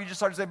inside of you just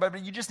started saying,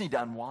 but you just need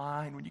to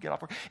unwind when you get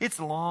off work. It's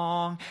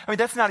long. I mean,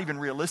 that's not even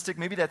realistic.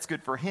 Maybe that's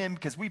good for him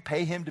because we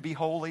pay him to be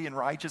holy and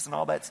righteous and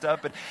all that stuff,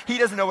 but he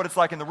doesn't know what it's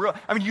like in the real.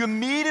 I mean, you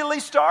immediately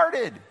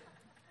started.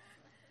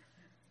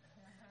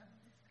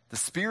 The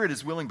spirit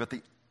is willing, but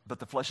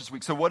the flesh is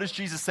weak. So what does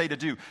Jesus say to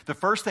do? The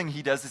first thing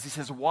he does is he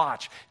says,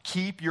 watch,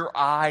 keep your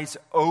eyes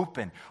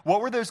open. What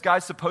were those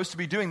guys supposed to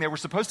be doing? They were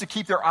supposed to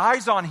keep their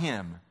eyes on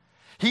him.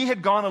 He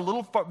had gone a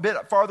little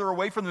bit farther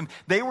away from them.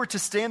 They were to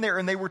stand there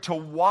and they were to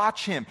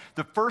watch him.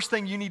 The first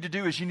thing you need to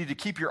do is you need to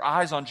keep your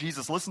eyes on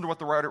Jesus. Listen to what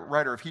the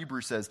writer of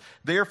Hebrews says.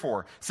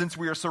 Therefore, since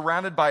we are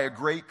surrounded by a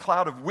great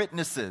cloud of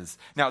witnesses.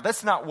 Now,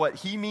 that's not what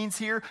he means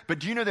here, but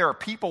do you know there are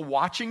people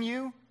watching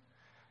you?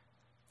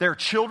 There are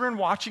children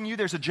watching you.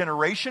 There's a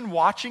generation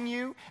watching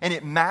you. And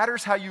it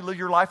matters how you live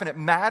your life. And it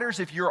matters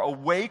if you're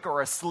awake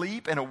or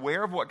asleep and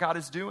aware of what God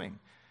is doing.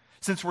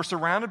 Since we're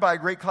surrounded by a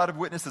great cloud of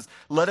witnesses,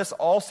 let us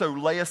also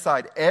lay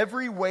aside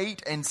every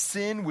weight and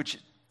sin which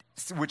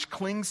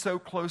clings so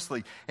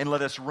closely. And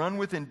let us run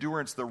with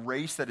endurance the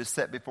race that is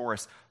set before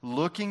us,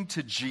 looking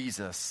to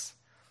Jesus,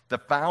 the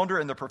founder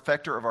and the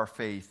perfecter of our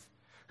faith,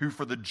 who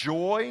for the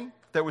joy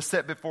that was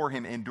set before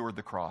him endured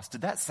the cross.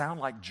 Did that sound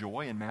like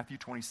joy in Matthew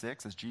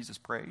 26 as Jesus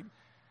prayed?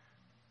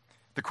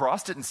 The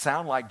cross didn't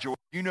sound like joy.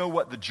 You know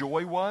what the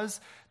joy was?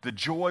 The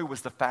joy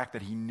was the fact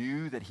that he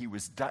knew that he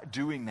was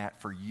doing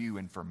that for you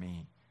and for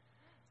me.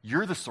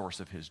 You're the source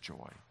of his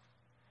joy.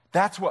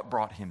 That's what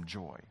brought him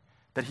joy,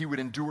 that he would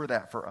endure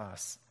that for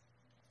us.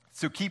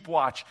 So keep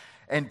watch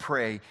and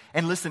pray.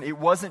 And listen, it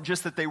wasn't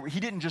just that he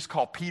didn't just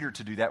call Peter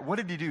to do that. What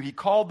did he do? He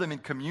called them in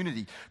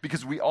community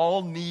because we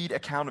all need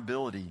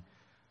accountability.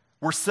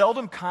 We're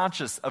seldom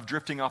conscious of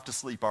drifting off to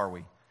sleep, are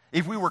we?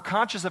 If we were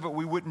conscious of it,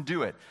 we wouldn't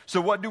do it. So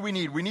what do we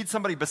need? We need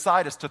somebody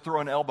beside us to throw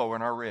an elbow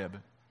in our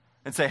rib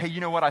and say, hey, you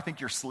know what? I think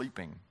you're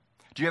sleeping.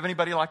 Do you have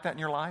anybody like that in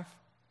your life?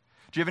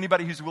 Do you have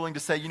anybody who's willing to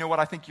say, you know what?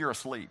 I think you're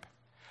asleep.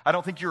 I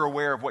don't think you're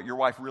aware of what your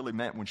wife really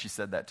meant when she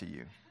said that to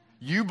you.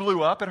 You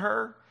blew up at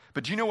her,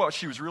 but do you know what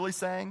she was really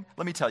saying?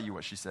 Let me tell you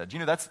what she said. You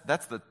know, that's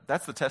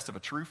the test of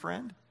a true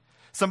friend.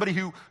 Somebody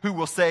who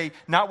will say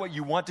not what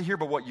you want to hear,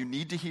 but what you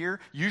need to hear,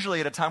 usually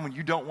at a time when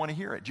you don't want to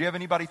hear it. Do you have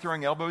anybody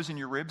throwing elbows in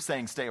your ribs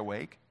saying, stay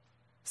awake?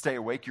 Stay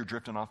awake, you're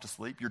drifting off to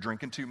sleep, you're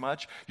drinking too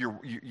much,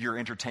 you're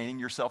entertaining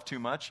yourself too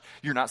much,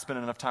 you're not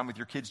spending enough time with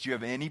your kids. Do you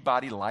have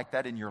anybody like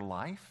that in your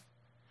life?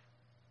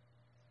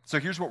 So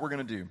here's what we're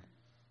going to do.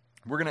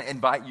 We're going to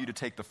invite you to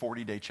take the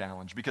 40-day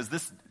challenge because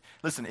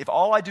listen, if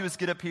all I do is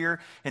get up here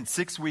in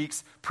 6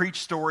 weeks, preach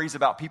stories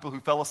about people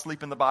who fell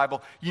asleep in the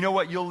Bible, you know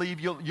what you'll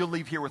leave? You'll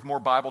leave here with more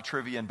Bible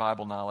trivia and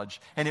Bible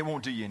knowledge, and it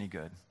won't do you any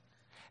good.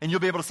 And you'll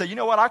be able to say, you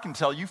know what, I can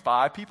tell you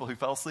 5 people who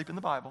fell asleep in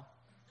the Bible.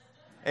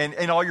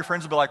 And all your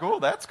friends will be like, oh,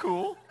 that's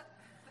cool.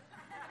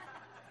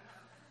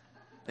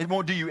 It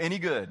won't do you any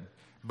good.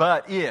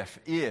 But if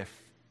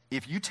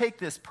you take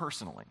this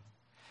personally,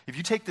 if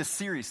you take this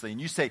seriously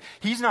and you say,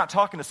 he's not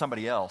talking to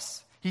somebody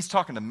else, he's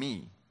talking to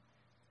me.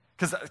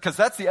 Because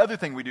that's the other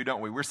thing we do,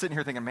 don't we? We're sitting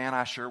here thinking, man,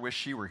 I sure wish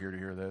she were here to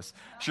hear this.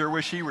 Sure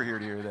wish he were here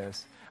to hear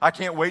this. I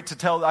can't wait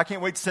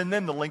to send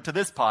them the link to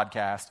this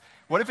podcast.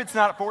 What if it's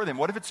not for them?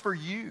 What if it's for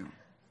you?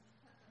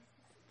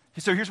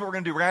 So here's what we're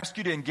going to do. We're going to ask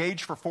you to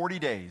engage for 40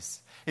 days.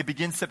 It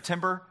begins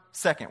September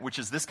 2nd, which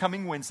is this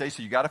coming Wednesday,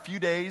 so you got a few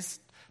days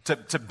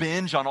to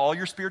binge on all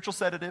your spiritual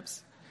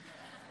sedatives.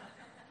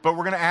 But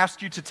we're going to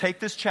ask you to take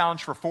this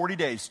challenge for 40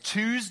 days.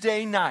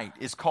 Tuesday night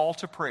is call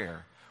to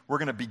prayer. We're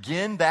going to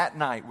begin that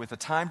night with a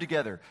time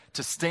together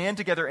to stand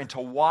together and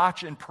to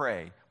watch and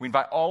pray. We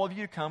invite all of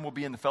you to come. We'll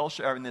be in the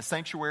fellowship or in the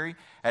sanctuary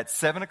at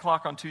 7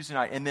 o'clock on Tuesday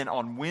night. And then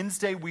on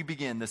Wednesday, we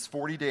begin this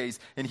 40 days.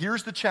 And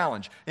here's the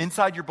challenge.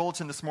 Inside your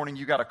bulletin this morning,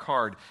 you got a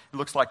card. It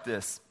looks like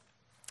this.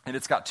 And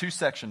it's got 2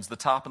 sections, the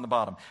top and the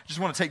bottom. I just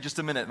want to take just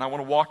a minute, and I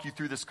want to walk you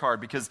through this card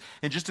because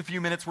in just a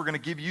few minutes, we're going to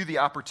give you the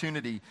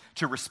opportunity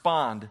to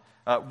respond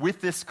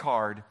with this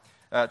card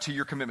to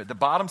your commitment. The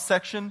bottom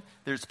section,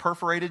 there's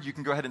perforated. You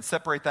can go ahead and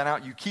separate that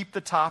out. You keep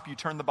the top, you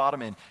turn the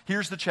bottom in.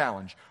 Here's the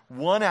challenge.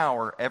 1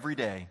 hour every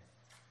day.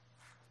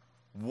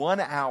 1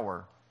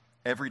 hour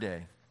every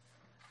day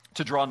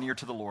to draw near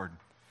to the Lord.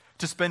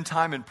 To spend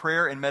time in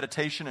prayer and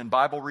meditation and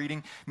Bible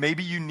reading.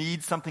 Maybe you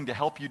need something to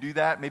help you do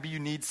that. Maybe you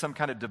need some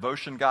kind of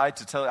devotion guide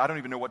to tell you, I don't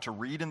even know what to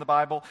read in the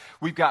Bible.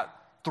 We've got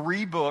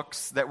 3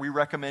 books that we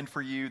recommend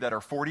for you that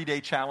are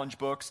 40-day challenge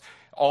books.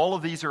 All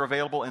of these are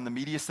available in the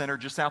Media Center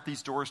just out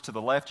these doors to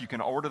the left. You can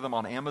order them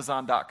on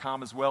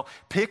Amazon.com as well.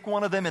 Pick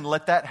one of them and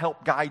let that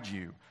help guide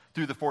you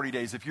through the 40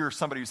 days. If you're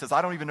somebody who says,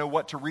 I don't even know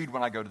what to read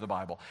when I go to the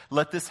Bible,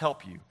 let this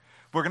help you.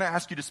 We're going to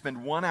ask you to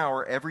spend 1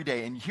 hour every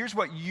day. And here's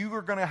what you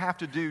are going to have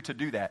to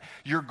do that.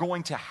 You're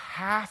going to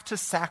have to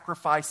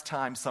sacrifice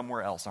time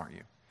somewhere else, aren't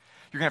you?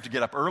 You're going to have to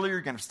get up earlier.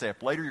 You're going to have to stay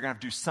up later. You're going to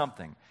have to do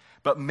something.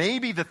 But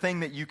maybe the thing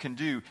that you can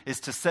do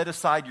is to set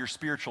aside your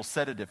spiritual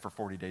sedative for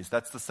 40 days.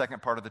 That's the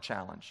second part of the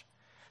challenge.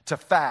 To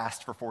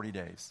fast for 40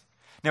 days.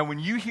 Now, when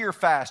you hear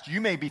fast,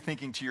 you may be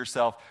thinking to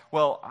yourself,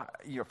 well,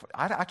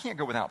 I can't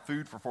go without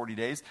food for 40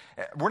 days.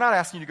 We're not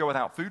asking you to go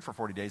without food for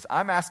 40 days.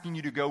 I'm asking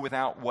you to go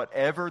without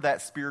whatever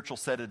that spiritual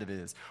sedative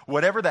is.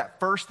 Whatever that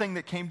first thing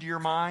that came to your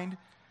mind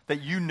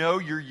that you know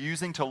you're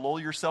using to lull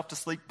yourself to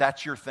sleep,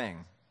 that's your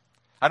thing.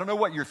 I don't know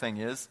what your thing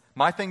is.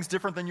 My thing's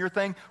different than your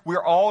thing.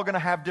 We're all going to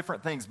have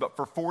different things. But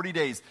for 40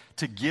 days,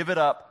 to give it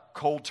up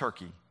cold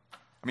turkey.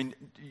 I mean,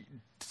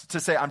 to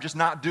say, I'm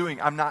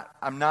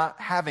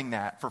not having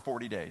that for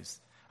 40 days.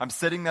 I'm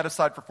setting that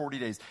aside for 40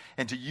 days.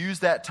 And to use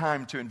that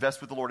time to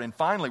invest with the Lord. And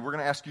finally, we're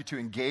going to ask you to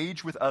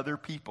engage with other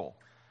people.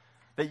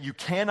 That you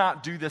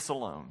cannot do this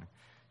alone.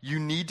 You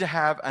need to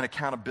have an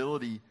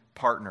accountability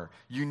partner.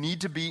 You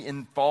need to be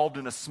involved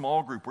in a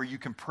small group where you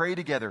can pray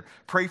together,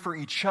 pray for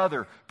each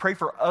other, pray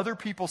for other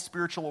people's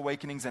spiritual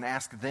awakenings, and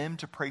ask them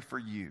to pray for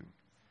you.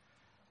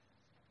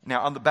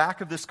 Now, on the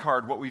back of this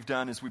card, what we've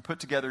done is we put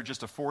together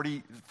just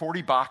 40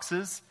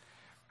 boxes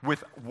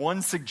with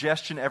one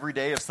suggestion every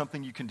day of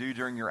something you can do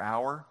during your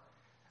hour.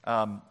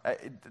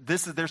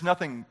 There's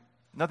nothing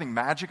nothing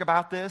magic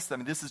about this. I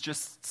mean, this is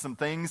just some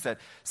things that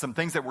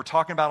we're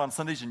talking about on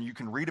Sundays and you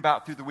can read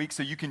about through the week.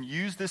 So you can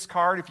use this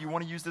card if you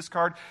want to use this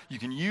card. You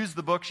can use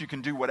the books. You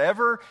can do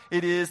whatever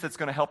it is that's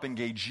going to help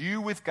engage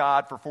you with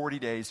God for 40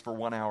 days for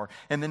 1 hour.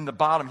 And then the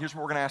bottom, here's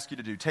what we're going to ask you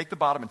to do. Take the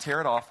bottom and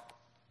tear it off.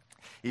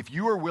 If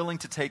you are willing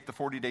to take the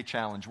 40-day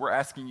challenge, we're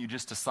asking you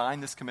just to sign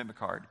this commitment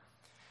card.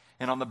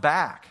 And on the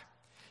back,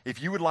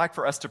 if you would like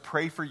for us to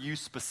pray for you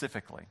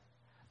specifically,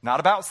 not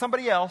about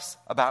somebody else,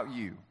 about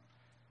you.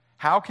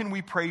 How can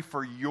we pray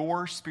for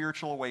your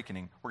spiritual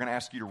awakening? We're going to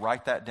ask you to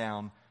write that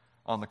down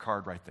on the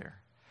card right there.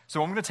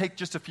 So I'm going to take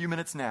just a few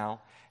minutes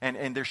now,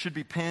 and there should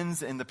be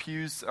pens in the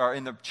pews or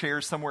in the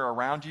chairs somewhere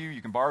around you.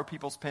 You can borrow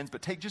people's pens,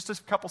 but take just a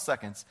couple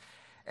seconds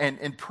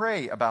and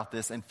pray about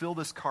this and fill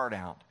this card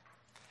out.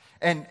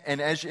 And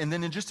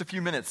then in just a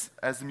few minutes,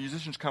 as the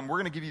musicians come, we're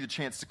going to give you the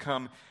chance to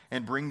come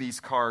and bring these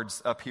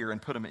cards up here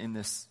and put them in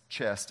this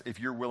chest if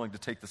you're willing to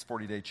take this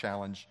 40-day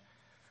challenge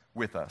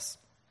with us.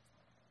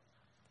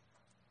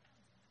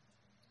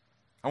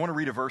 I want to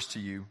read a verse to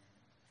you.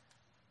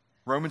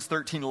 Romans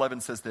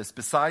 13:11 says this,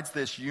 "Besides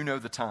this, you know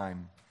the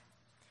time.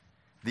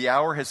 The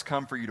hour has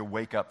come for you to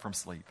wake up from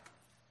sleep.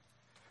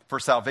 For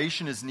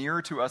salvation is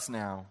nearer to us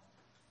now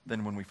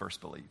than when we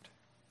first believed."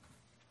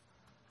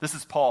 This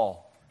is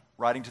Paul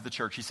writing to the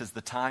church. He says,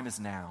 the time is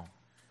now.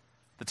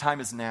 The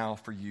time is now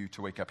for you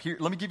to wake up. Here,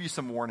 let me give you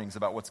some warnings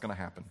about what's going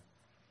to happen.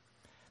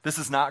 This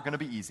is not going to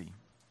be easy.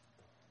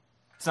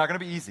 It's not going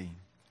to be easy.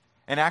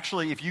 And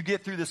actually, if you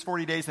get through this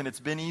 40 days and it's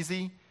been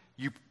easy,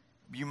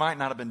 you might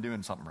not have been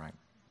doing something right.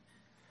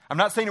 I'm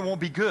not saying it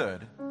won't be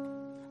good.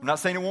 I'm not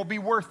saying it won't be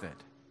worth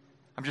it.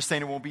 I'm just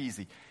saying it won't be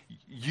easy.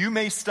 You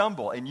may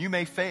stumble and you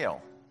may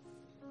fail.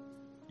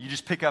 You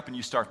just pick up and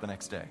you start the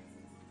next day.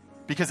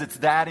 Because it's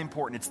that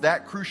important. It's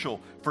that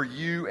crucial for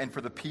you and for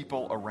the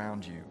people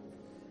around you.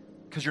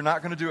 Because you're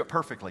not going to do it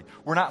perfectly.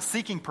 We're not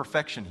seeking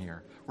perfection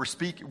here.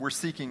 We're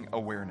seeking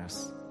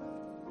awareness.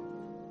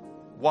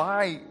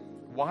 Why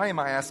am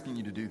I asking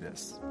you to do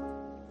this?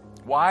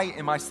 Why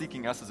am I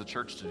seeking us as a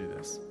church to do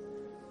this?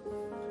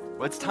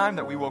 Well, it's time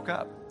that we woke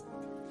up.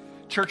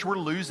 Church, we're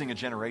losing a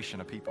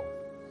generation of people.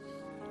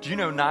 Do you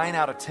know 9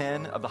 out of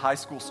 10 of the high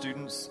school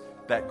students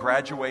that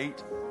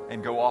graduate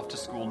and go off to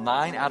school,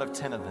 9 out of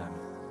 10 of them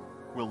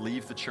will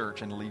leave the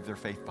church and leave their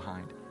faith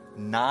behind.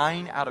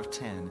 9 out of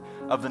 10.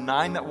 Of the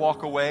 9 that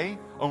walk away,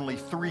 only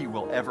 3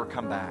 will ever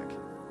come back.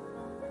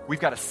 We've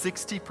got a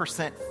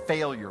 60%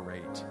 failure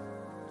rate,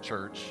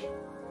 church.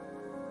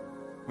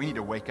 We need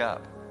to wake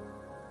up.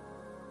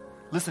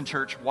 Listen,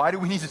 church, why do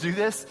we need to do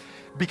this?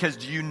 Because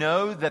do you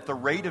know that the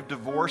rate of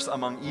divorce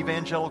among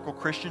evangelical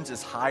Christians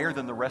is higher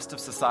than the rest of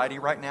society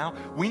right now?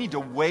 We need to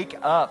wake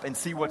up and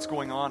see what's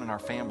going on in our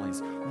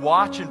families.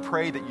 Watch and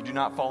pray that you do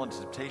not fall into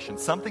temptation.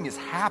 Something is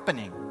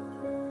happening,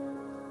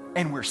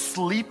 and we're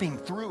sleeping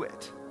through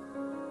it.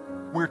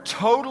 We're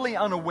totally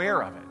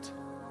unaware of it,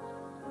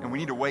 and we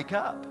need to wake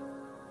up.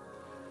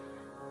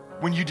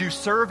 When you do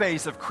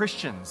surveys of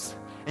Christians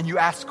and you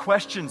ask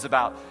questions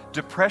about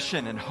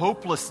depression and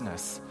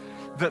hopelessness,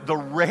 the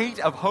rate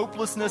of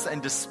hopelessness and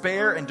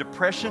despair and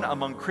depression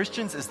among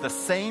Christians is the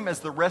same as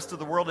the rest of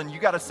the world. And you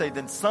got to say,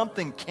 then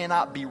something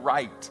cannot be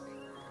right.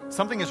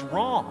 Something is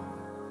wrong.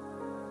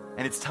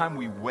 And it's time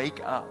we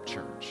wake up,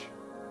 church.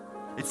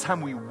 It's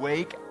time we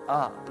wake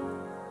up.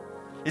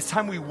 It's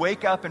time we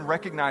wake up and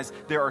recognize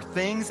there are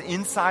things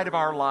inside of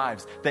our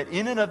lives that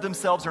in and of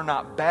themselves are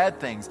not bad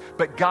things,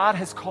 but God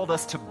has called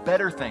us to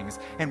better things.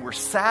 And we're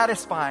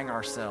satisfying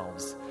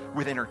ourselves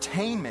with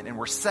entertainment, and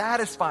we're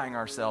satisfying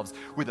ourselves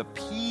with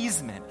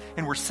appeasement,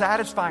 and we're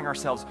satisfying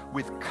ourselves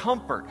with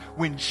comfort,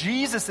 when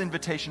Jesus'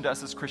 invitation to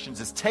us as Christians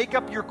is, take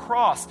up your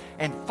cross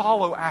and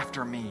follow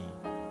after me.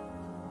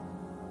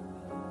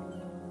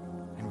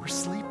 And we're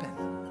sleeping.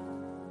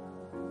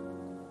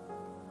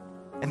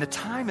 And the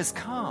time has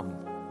come.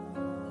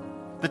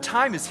 The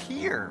time is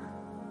here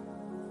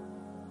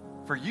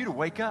for you to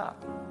wake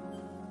up,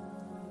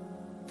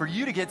 for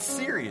you to get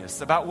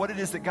serious about what it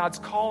is that God's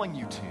calling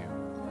you to,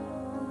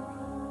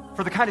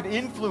 for the kind of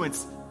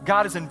influence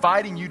God is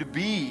inviting you to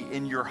be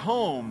in your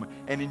home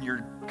and in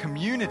your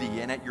community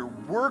and at your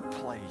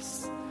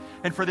workplace,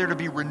 and for there to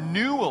be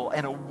renewal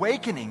and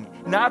awakening,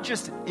 not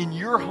just in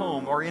your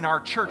home or in our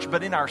church,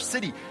 but in our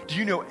city. Do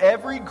you know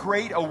every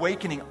great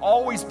awakening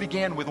always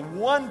began with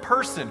one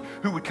person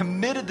who had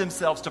committed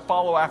themselves to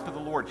follow after the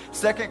Lord?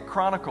 2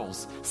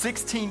 Chronicles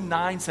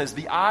 16:9 says,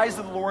 the eyes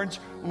of the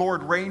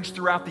Lord range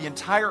throughout the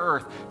entire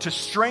earth to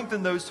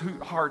strengthen those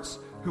hearts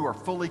who are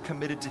fully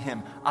committed to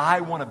Him.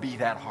 I want to be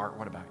that heart.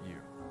 What about you?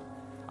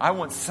 I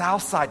want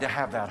Southside to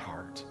have that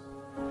heart.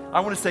 I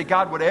want to say,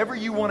 God, whatever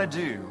you want to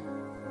do,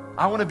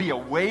 I want to be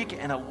awake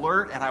and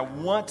alert, and I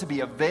want to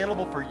be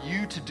available for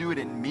you to do it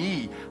in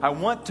me. I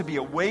want to be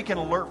awake and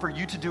alert for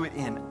you to do it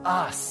in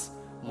us,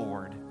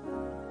 Lord.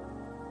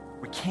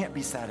 We can't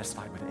be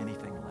satisfied with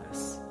anything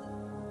less.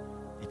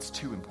 It's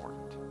too important.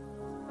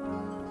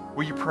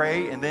 Will you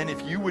pray? And then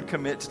if you would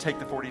commit to take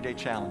the 40-day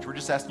challenge, we're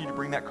just asking you to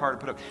bring that card and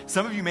put up.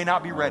 Some of you may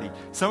not be ready.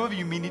 Some of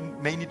you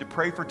may need to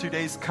pray for 2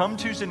 days. Come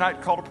Tuesday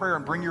night, call to prayer,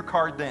 and bring your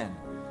card then.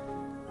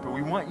 But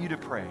we want you to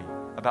pray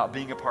about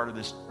being a part of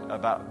this,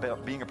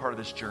 about being a part of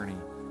this journey,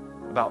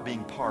 about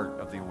being part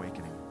of the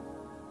awakening.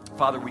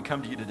 Father, we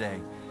come to you today,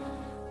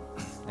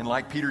 and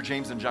like Peter,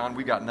 James, and John,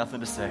 we've got nothing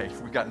to say.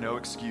 We've got no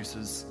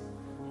excuses.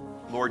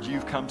 Lord,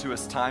 you've come to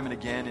us time and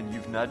again, and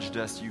you've nudged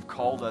us, you've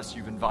called us,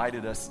 you've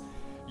invited us,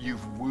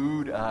 you've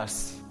wooed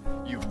us,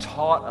 you've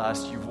taught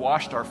us, you've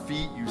washed our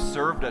feet, you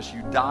served us,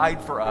 you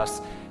died for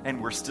us,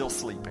 and we're still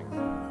sleeping.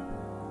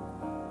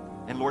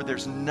 And Lord,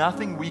 there's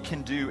nothing we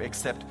can do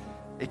except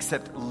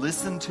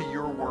listen to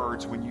your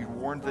words when you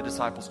warned the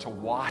disciples to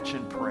watch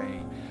and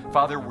pray.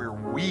 Father, we're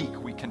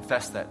weak. We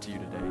confess that to you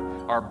today.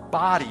 Our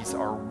bodies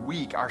are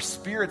weak. Our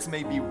spirits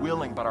may be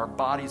willing, but our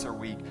bodies are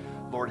weak.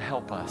 Lord,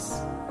 help us.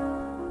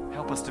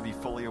 Help us to be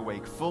fully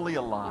awake, fully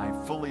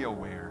alive, fully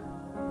aware,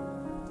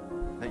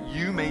 that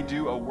you may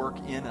do a work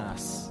in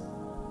us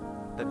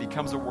that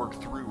becomes a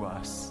work through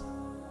us,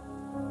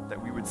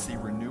 that we would see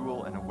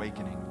renewal and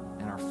awakening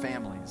in our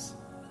families,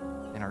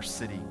 in our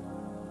city,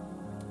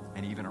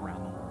 and even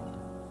around the world.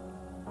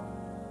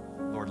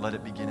 Lord, let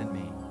it begin in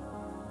me.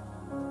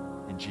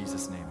 In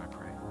Jesus' name I pray.